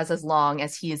only has as long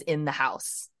as he is in the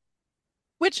house.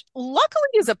 Which luckily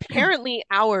is apparently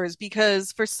ours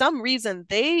because for some reason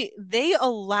they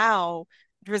allow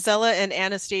Drizella and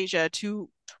Anastasia to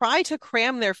try to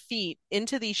cram their feet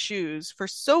into these shoes for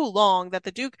so long that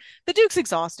the Duke's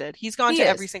exhausted. He's gone He to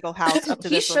every is. single house up to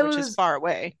He this one, which is shows far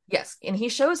away. Yes, and he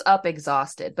shows up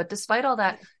exhausted, but despite all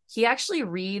that, he actually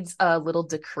reads a little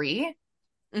decree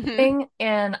Hmm thing,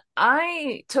 and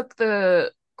I took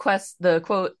the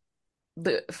quote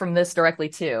from this directly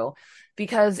too,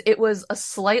 because it was a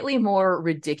slightly more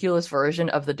ridiculous version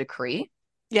of the decree.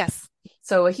 Yes.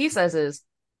 So what he says is,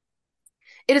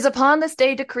 it is upon this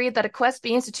day decreed that a quest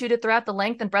be instituted throughout the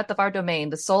length and breadth of our domain,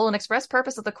 the sole and express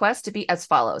purpose of the quest to be as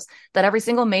follows: that every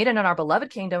single maiden in our beloved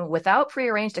kingdom, without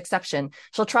prearranged exception,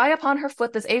 shall try upon her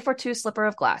foot this A42 slipper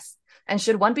of glass. And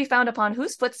should one be found upon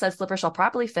whose foot said slipper shall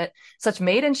properly fit, such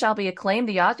maiden shall be acclaimed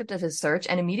the object of his search,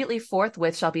 and immediately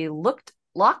forthwith shall be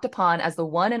locked upon as the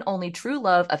one and only true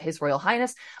love of his royal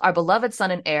highness, our beloved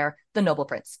son and heir, the noble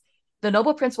prince. The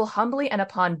noble prince will humbly and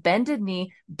upon bended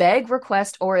knee beg,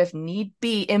 request, or if need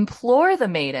be, implore the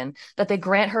maiden that they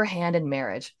grant her hand in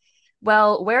marriage.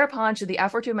 Well, whereupon should the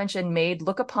aforementioned maid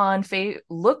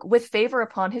look with favor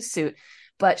upon his suit,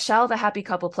 but shall the happy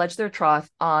couple pledge their troth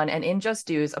on an unjust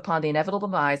dues upon the inevitable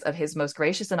demise of his most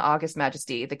gracious and august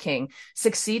majesty, the king,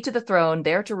 succeed to the throne,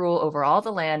 there to rule over all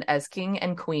the land as king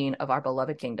and queen of our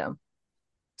beloved kingdom.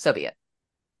 So be it.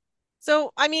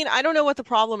 So, I mean, I don't know what the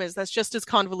problem is. That's just as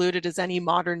convoluted as any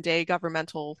modern day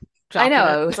governmental I document.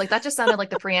 know. It was like that just sounded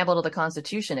like the preamble to the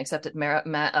Constitution, except it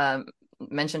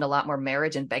mentioned a lot more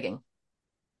marriage and begging.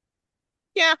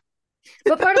 Yeah,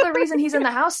 But part of the reason he's in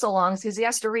the house so long is because he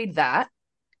has to read that,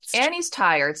 it's true. and he's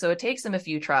tired, so it takes him a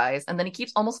few tries, and then he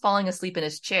keeps almost falling asleep in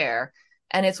his chair.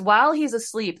 And it's while he's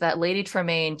asleep that Lady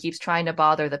Tremaine keeps trying to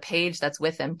bother the page that's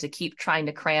with him to keep trying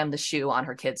to cram the shoe on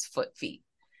her kid's feet.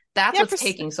 That's Yeah, what's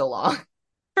taking so long.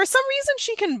 for some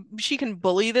reason she can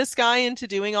bully this guy into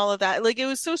doing all of that. Like it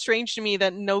was so strange to me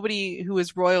that nobody who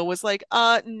is royal was like,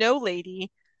 no,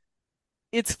 lady.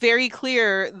 It's very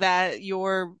clear that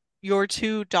your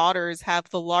two daughters have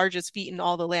the largest feet in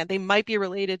all the land. They might be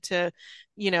related to,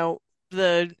 you know,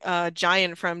 the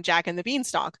giant from Jack and the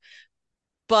Beanstalk,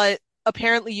 but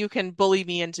apparently you can bully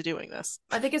me into doing this.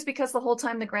 I think it's because the whole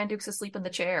time the Grand Duke's asleep in the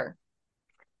chair.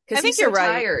 Because I he's think you're so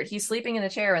right. tired. He's sleeping in the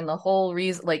chair, and the whole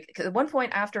reason, like, at one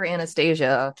point after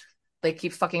Anastasia, they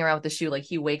keep fucking around with the shoe. Like,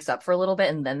 he wakes up for a little bit,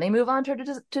 and then they move on to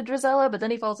Drizella, but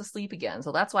then he falls asleep again.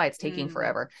 So that's why it's taking Mm.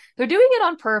 forever. They're doing it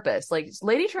on purpose. Like,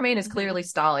 Lady Tremaine is Hmm. clearly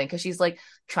stalling because she's like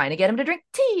trying to get him to drink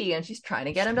tea, and she's trying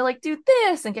to get him to like do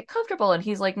this and get comfortable. And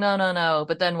he's like, no, no, no.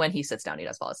 But then when he sits down, he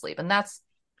does fall asleep. And that's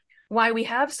why we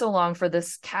have so long for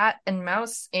this cat and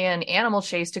mouse and animal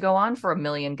chase to go on for a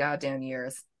million goddamn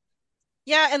years.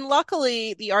 Yeah, and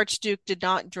luckily the Archduke did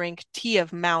not drink tea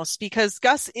of mouse because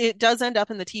Gus, it does end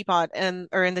up in the teapot and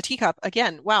or in the teacup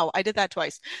again. Wow, I did that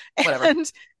twice. Whatever.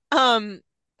 And um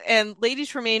and Lady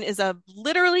Tremaine is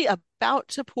literally about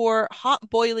to pour hot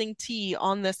boiling tea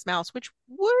on this mouse, which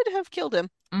would have killed him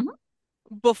Mm-hmm.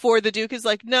 before the Duke is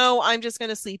like, "No, I'm just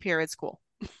gonna sleep here. It's cool."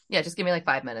 Yeah, just give me like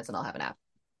 5 minutes and I'll have a nap.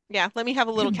 Yeah, let me have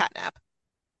a little cat nap.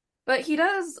 But he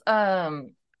does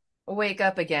wake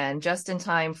up again just in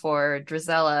time for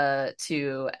Drizella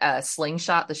to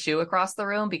slingshot the shoe across the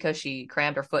room because she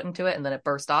crammed her foot into it and then it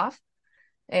burst off.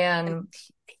 And And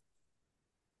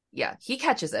yeah, he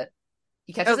catches it.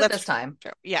 He oh, catches it that's this time.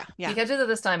 true. Yeah, He yeah. catches it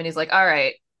this time and he's like, "All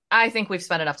right, I think we've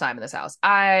spent enough time in this house.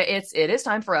 It is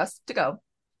time for us to go."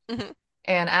 Hmm.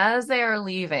 And as they are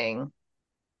leaving,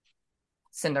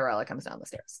 Cinderella comes down the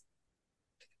stairs.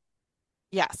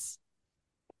 Yes.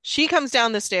 She comes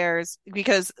down the stairs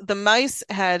because the mice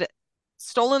had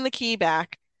stolen the key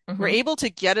back, were Hmm. able to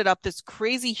get it up this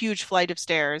crazy huge flight of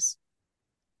stairs.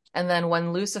 And then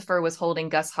when Lucifer was holding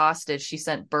Gus hostage, she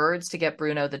sent birds to get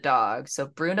Bruno the dog. So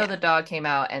Bruno Yeah, the dog came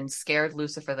out and scared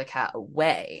Lucifer the cat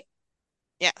away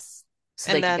yes.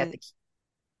 so they And could get then the key.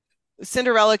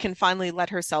 Cinderella can finally let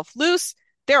herself loose.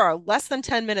 There are less than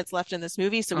 10 minutes left in this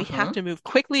movie, so we have Hmm. to move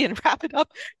quickly and wrap it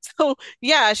up. So,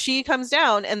 yeah, she comes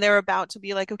down and they're about to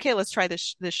be like, okay, let's try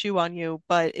this shoe on you,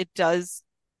 but it does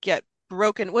get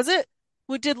broken.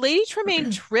 Did Lady Tremaine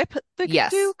trip the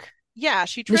Yes. Duke? Yeah,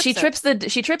 she She trips him.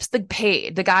 trips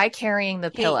the guy carrying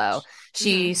the pillow. Page. Hmm.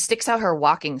 She sticks out her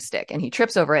walking stick and he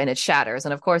trips over it and it shatters.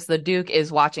 And of course, the Duke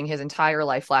is watching his entire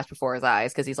life flash before his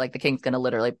eyes because he's like, the king's gonna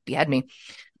literally behead me.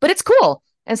 But it's cool.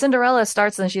 And Cinderella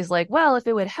starts and she's like, "Well, if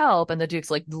it would help." And the Duke's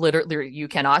like, "Literally, you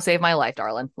cannot save my life,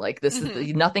 darling. Like, this is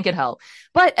Hmm. nothing can help."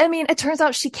 But I mean, it turns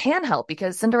out she can help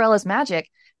because Cinderella's magic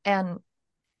and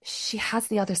she has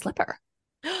the other slipper.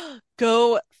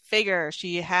 Go figure.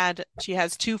 She has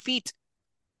 2 feet.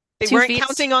 They Two weren't feet,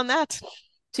 counting on that.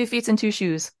 2 feet and two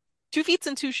shoes. 2 feet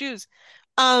and two shoes.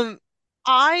 Um,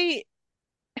 I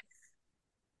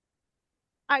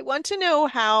I want to know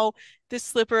how this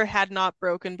slipper had not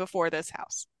broken before this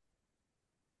house.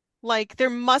 Like there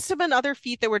must have been other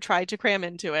feet that were tried to cram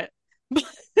into it. But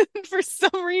for some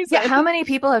Yeah, reason. how many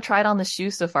people have tried on the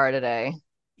shoes so far today?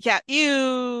 Yeah,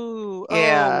 ew.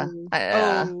 Yeah, Oh,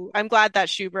 oh. I'm glad that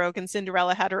shoe broke and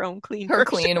Cinderella had her own clean her version.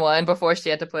 clean one before she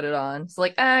had to put it on. It's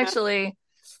like, actually,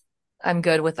 I'm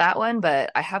good with that one,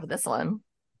 but I have this one.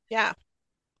 Yeah.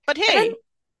 But And then, hey,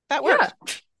 that yeah,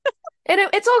 worked. and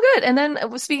it's all good. And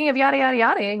then, speaking of yada yada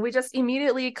yada, we just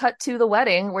immediately cut to the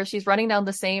wedding where she's running down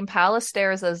the same palace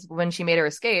stairs as when she made her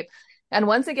escape. And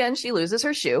once again, she loses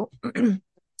her shoe. Yep.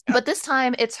 But this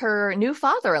time, it's her new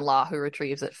father-in-law who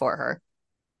retrieves it for her.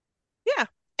 Yeah.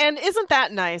 And isn't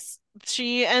that nice?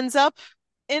 She ends up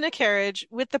in a carriage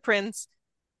with the prince,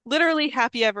 literally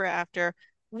happy ever after.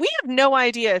 We have no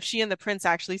idea if she and the prince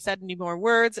actually said any more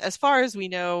words. As far as we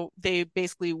know, they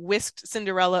basically whisked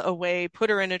Cinderella away, put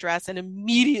her in a dress, and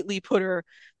immediately put her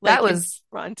That like in was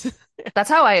front. that's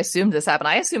how I assumed this happened.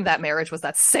 I assumed that marriage was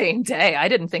that same day. I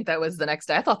didn't think that was the next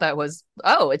day. I thought that was,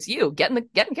 oh, it's you. Get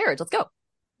in carriage. Let's go.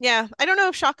 Yeah, I don't know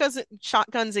if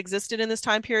shotguns existed in this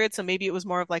time period, so maybe it was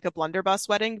more of like a blunderbuss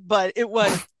wedding, but it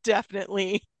was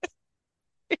definitely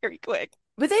very quick.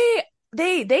 But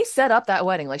they set up that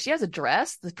wedding. Like she has a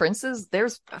dress, the princes,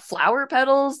 there's flower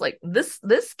petals. Like this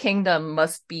kingdom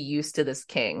must be used to this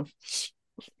king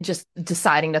just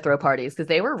deciding to throw parties because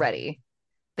they were ready.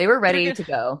 They were They're ready gonna to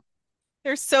go.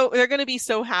 they're gonna be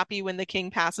so happy when the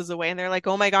king passes away, and they're like,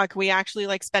 "Oh my God, can we actually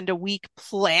like spend a week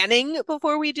planning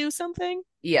before we do something?"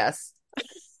 Yes.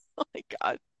 Oh my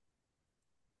God.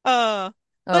 Uh,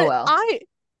 Oh but well. I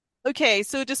okay,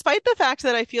 so despite the fact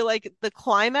that I feel like the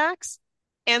climax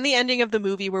and the ending of the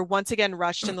movie were once again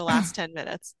rushed in the last 10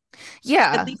 minutes, at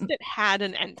Yeah, least it had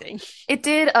an ending. it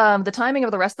did. The timing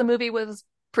of the rest of the movie was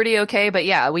pretty okay, but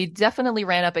yeah, we definitely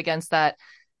ran up against that.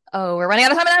 Oh, we're running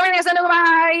out of time and everything. So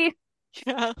bye.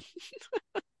 Yeah.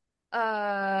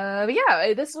 But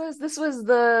yeah, this was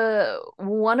the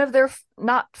one of their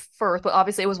not first, but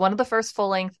obviously it was one of the first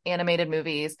full-length animated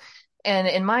movies. And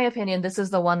in my opinion, this is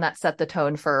the one that set the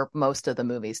tone for most of the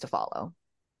movies to follow.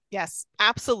 Yes,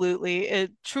 absolutely.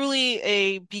 It truly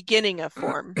a beginning of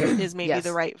form is maybe the Yes.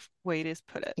 right way to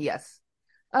put it. Yes.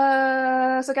 So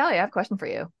Callie, I have a question for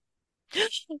you.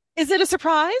 Is it a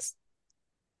surprise?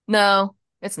 No,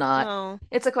 it's not. Oh.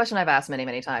 It's a question I've asked many,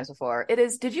 many times before. It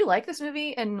is, did you like this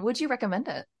movie and would you recommend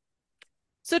it?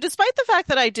 So despite the fact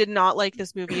that I did not like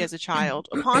this movie as a child,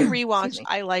 upon Excuse rewatch, me.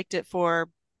 I liked it for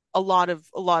a lot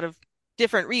of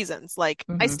different reasons. Like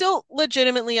I Hmm. still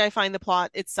legitimately I find the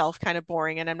plot itself kind of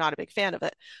boring and I'm not a big fan of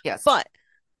it. Yes. But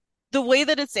the way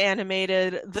that it's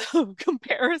animated, the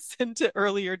comparison to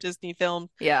earlier Disney films,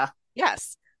 Yeah.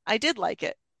 yes, I did like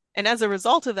it. And as a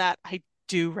result of that, I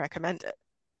do recommend it.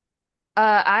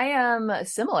 I am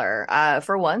similar.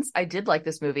 For once, I did like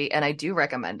this movie and I do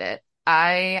recommend it.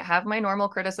 I have my normal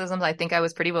criticisms. I think I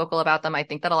was pretty vocal about them. I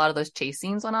think that a lot of those chase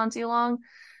scenes went on too long,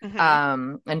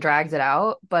 Hmm. and dragged it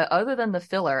out. But other than the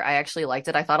filler, I actually liked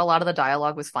it. I thought a lot of the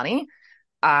dialogue was funny.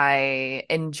 I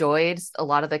enjoyed a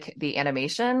lot of the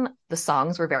animation. The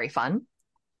songs were very fun.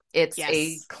 It's a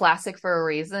Yes. classic for a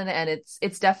reason, and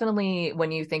it's definitely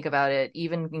when you think about it,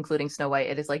 even including Snow White,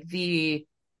 it is like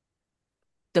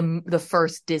the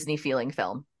first Disney feeling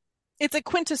film. It's a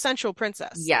quintessential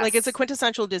princess. Like it's a Yes,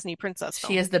 quintessential Disney princess she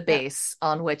film. is the Yeah. base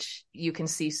on which you can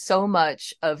see so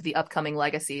much of the upcoming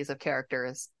legacies of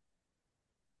characters.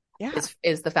 Yeah.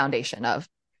 Is the foundation of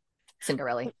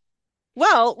Cinderella.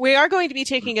 Well, we are going to be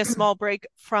taking a small break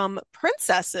from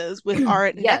princesses with our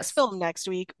next Yes. film next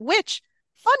week, which,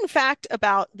 fun fact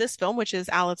about this film, which is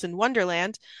Alice in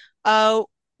Wonderland, uh,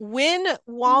 when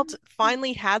Walt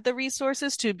finally had the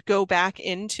resources to go back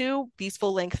into these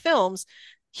full-length films,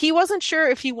 he wasn't sure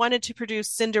if he wanted to produce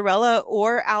Cinderella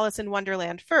or Alice in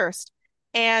Wonderland first,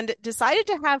 and decided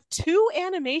to have two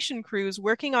animation crews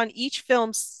working on each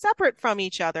film separate from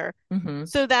each other Hmm.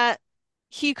 so that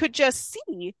he could just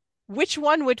see which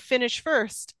one would finish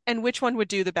first and which one would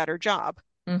do the better job,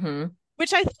 Hmm.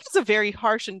 which I think is a very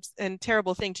harsh and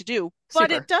terrible thing to do.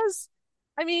 But it Super. does,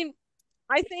 I mean,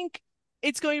 I think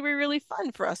it's going to be really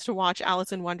fun for us to watch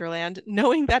Alice in Wonderland,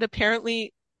 knowing that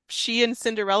apparently she and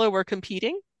Cinderella were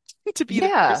competing to be the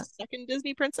Yeah. first second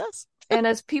Disney princess. And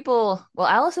as people, well,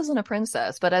 Alice isn't a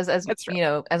princess, but as That's true. you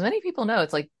know, as many people know,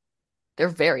 it's like they're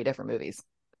very different movies.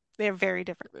 They have very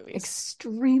different movies.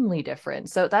 Extremely different.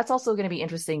 So that's also going to be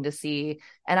interesting to see.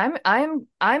 And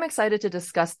I'm excited to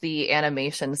discuss the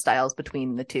animation styles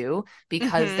between the two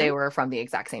because Mm-hmm. they were from the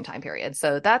exact same time period.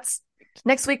 So that's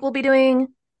next week we'll be doing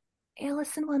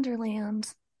Alice in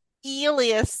Wonderland.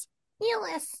 Elias.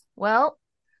 Alice. Well,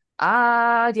 do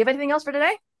you have anything else for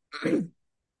today?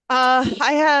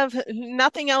 I have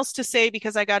nothing else to say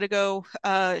because I got to go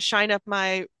shine up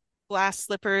my glass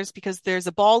slippers because there's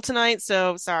a ball tonight.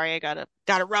 So sorry, I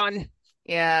gotta run.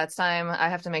 Yeah, it's time. I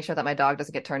have to make sure that my dog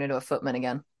doesn't get turned into a footman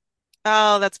again.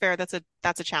 Oh, that's fair. That's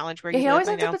a challenge where Yeah, you he live, always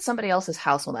I ends up know. at somebody else's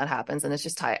house when that happens, and it's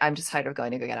just I'm just tired of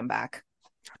going to go get him back.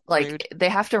 Rude. Like they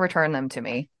have to return them to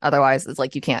me, otherwise it's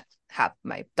like you can't have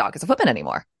my dog as a footman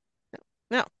anymore.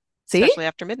 No, See? especially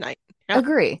after midnight. Yeah.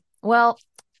 Agree. Well,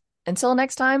 until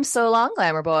next time, so long,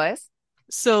 glamour boys.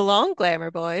 So long,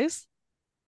 glamour boys.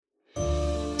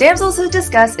 Damsels Who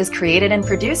Discuss is created and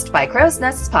produced by Crow's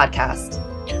Nest's podcast.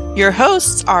 Your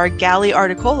hosts are Gally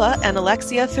Articola and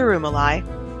Alexia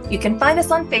Thirumalai. You can find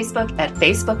us on Facebook at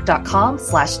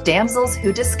facebook.com/damsels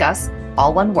who discuss,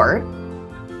 all one word.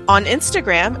 On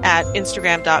Instagram at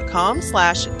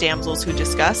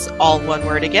instagram.com/damselswhodiscuss, all one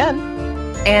word again.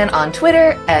 And on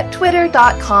Twitter at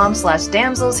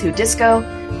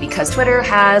twitter.com/damselswhodisco, because Twitter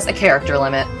has a character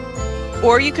limit.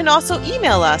 Or you can also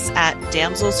email us at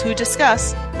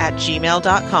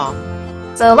damselswhodiscuss@gmail.com.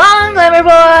 So long, Glamour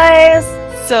Boys!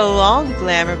 So long,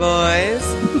 Glamour Boys.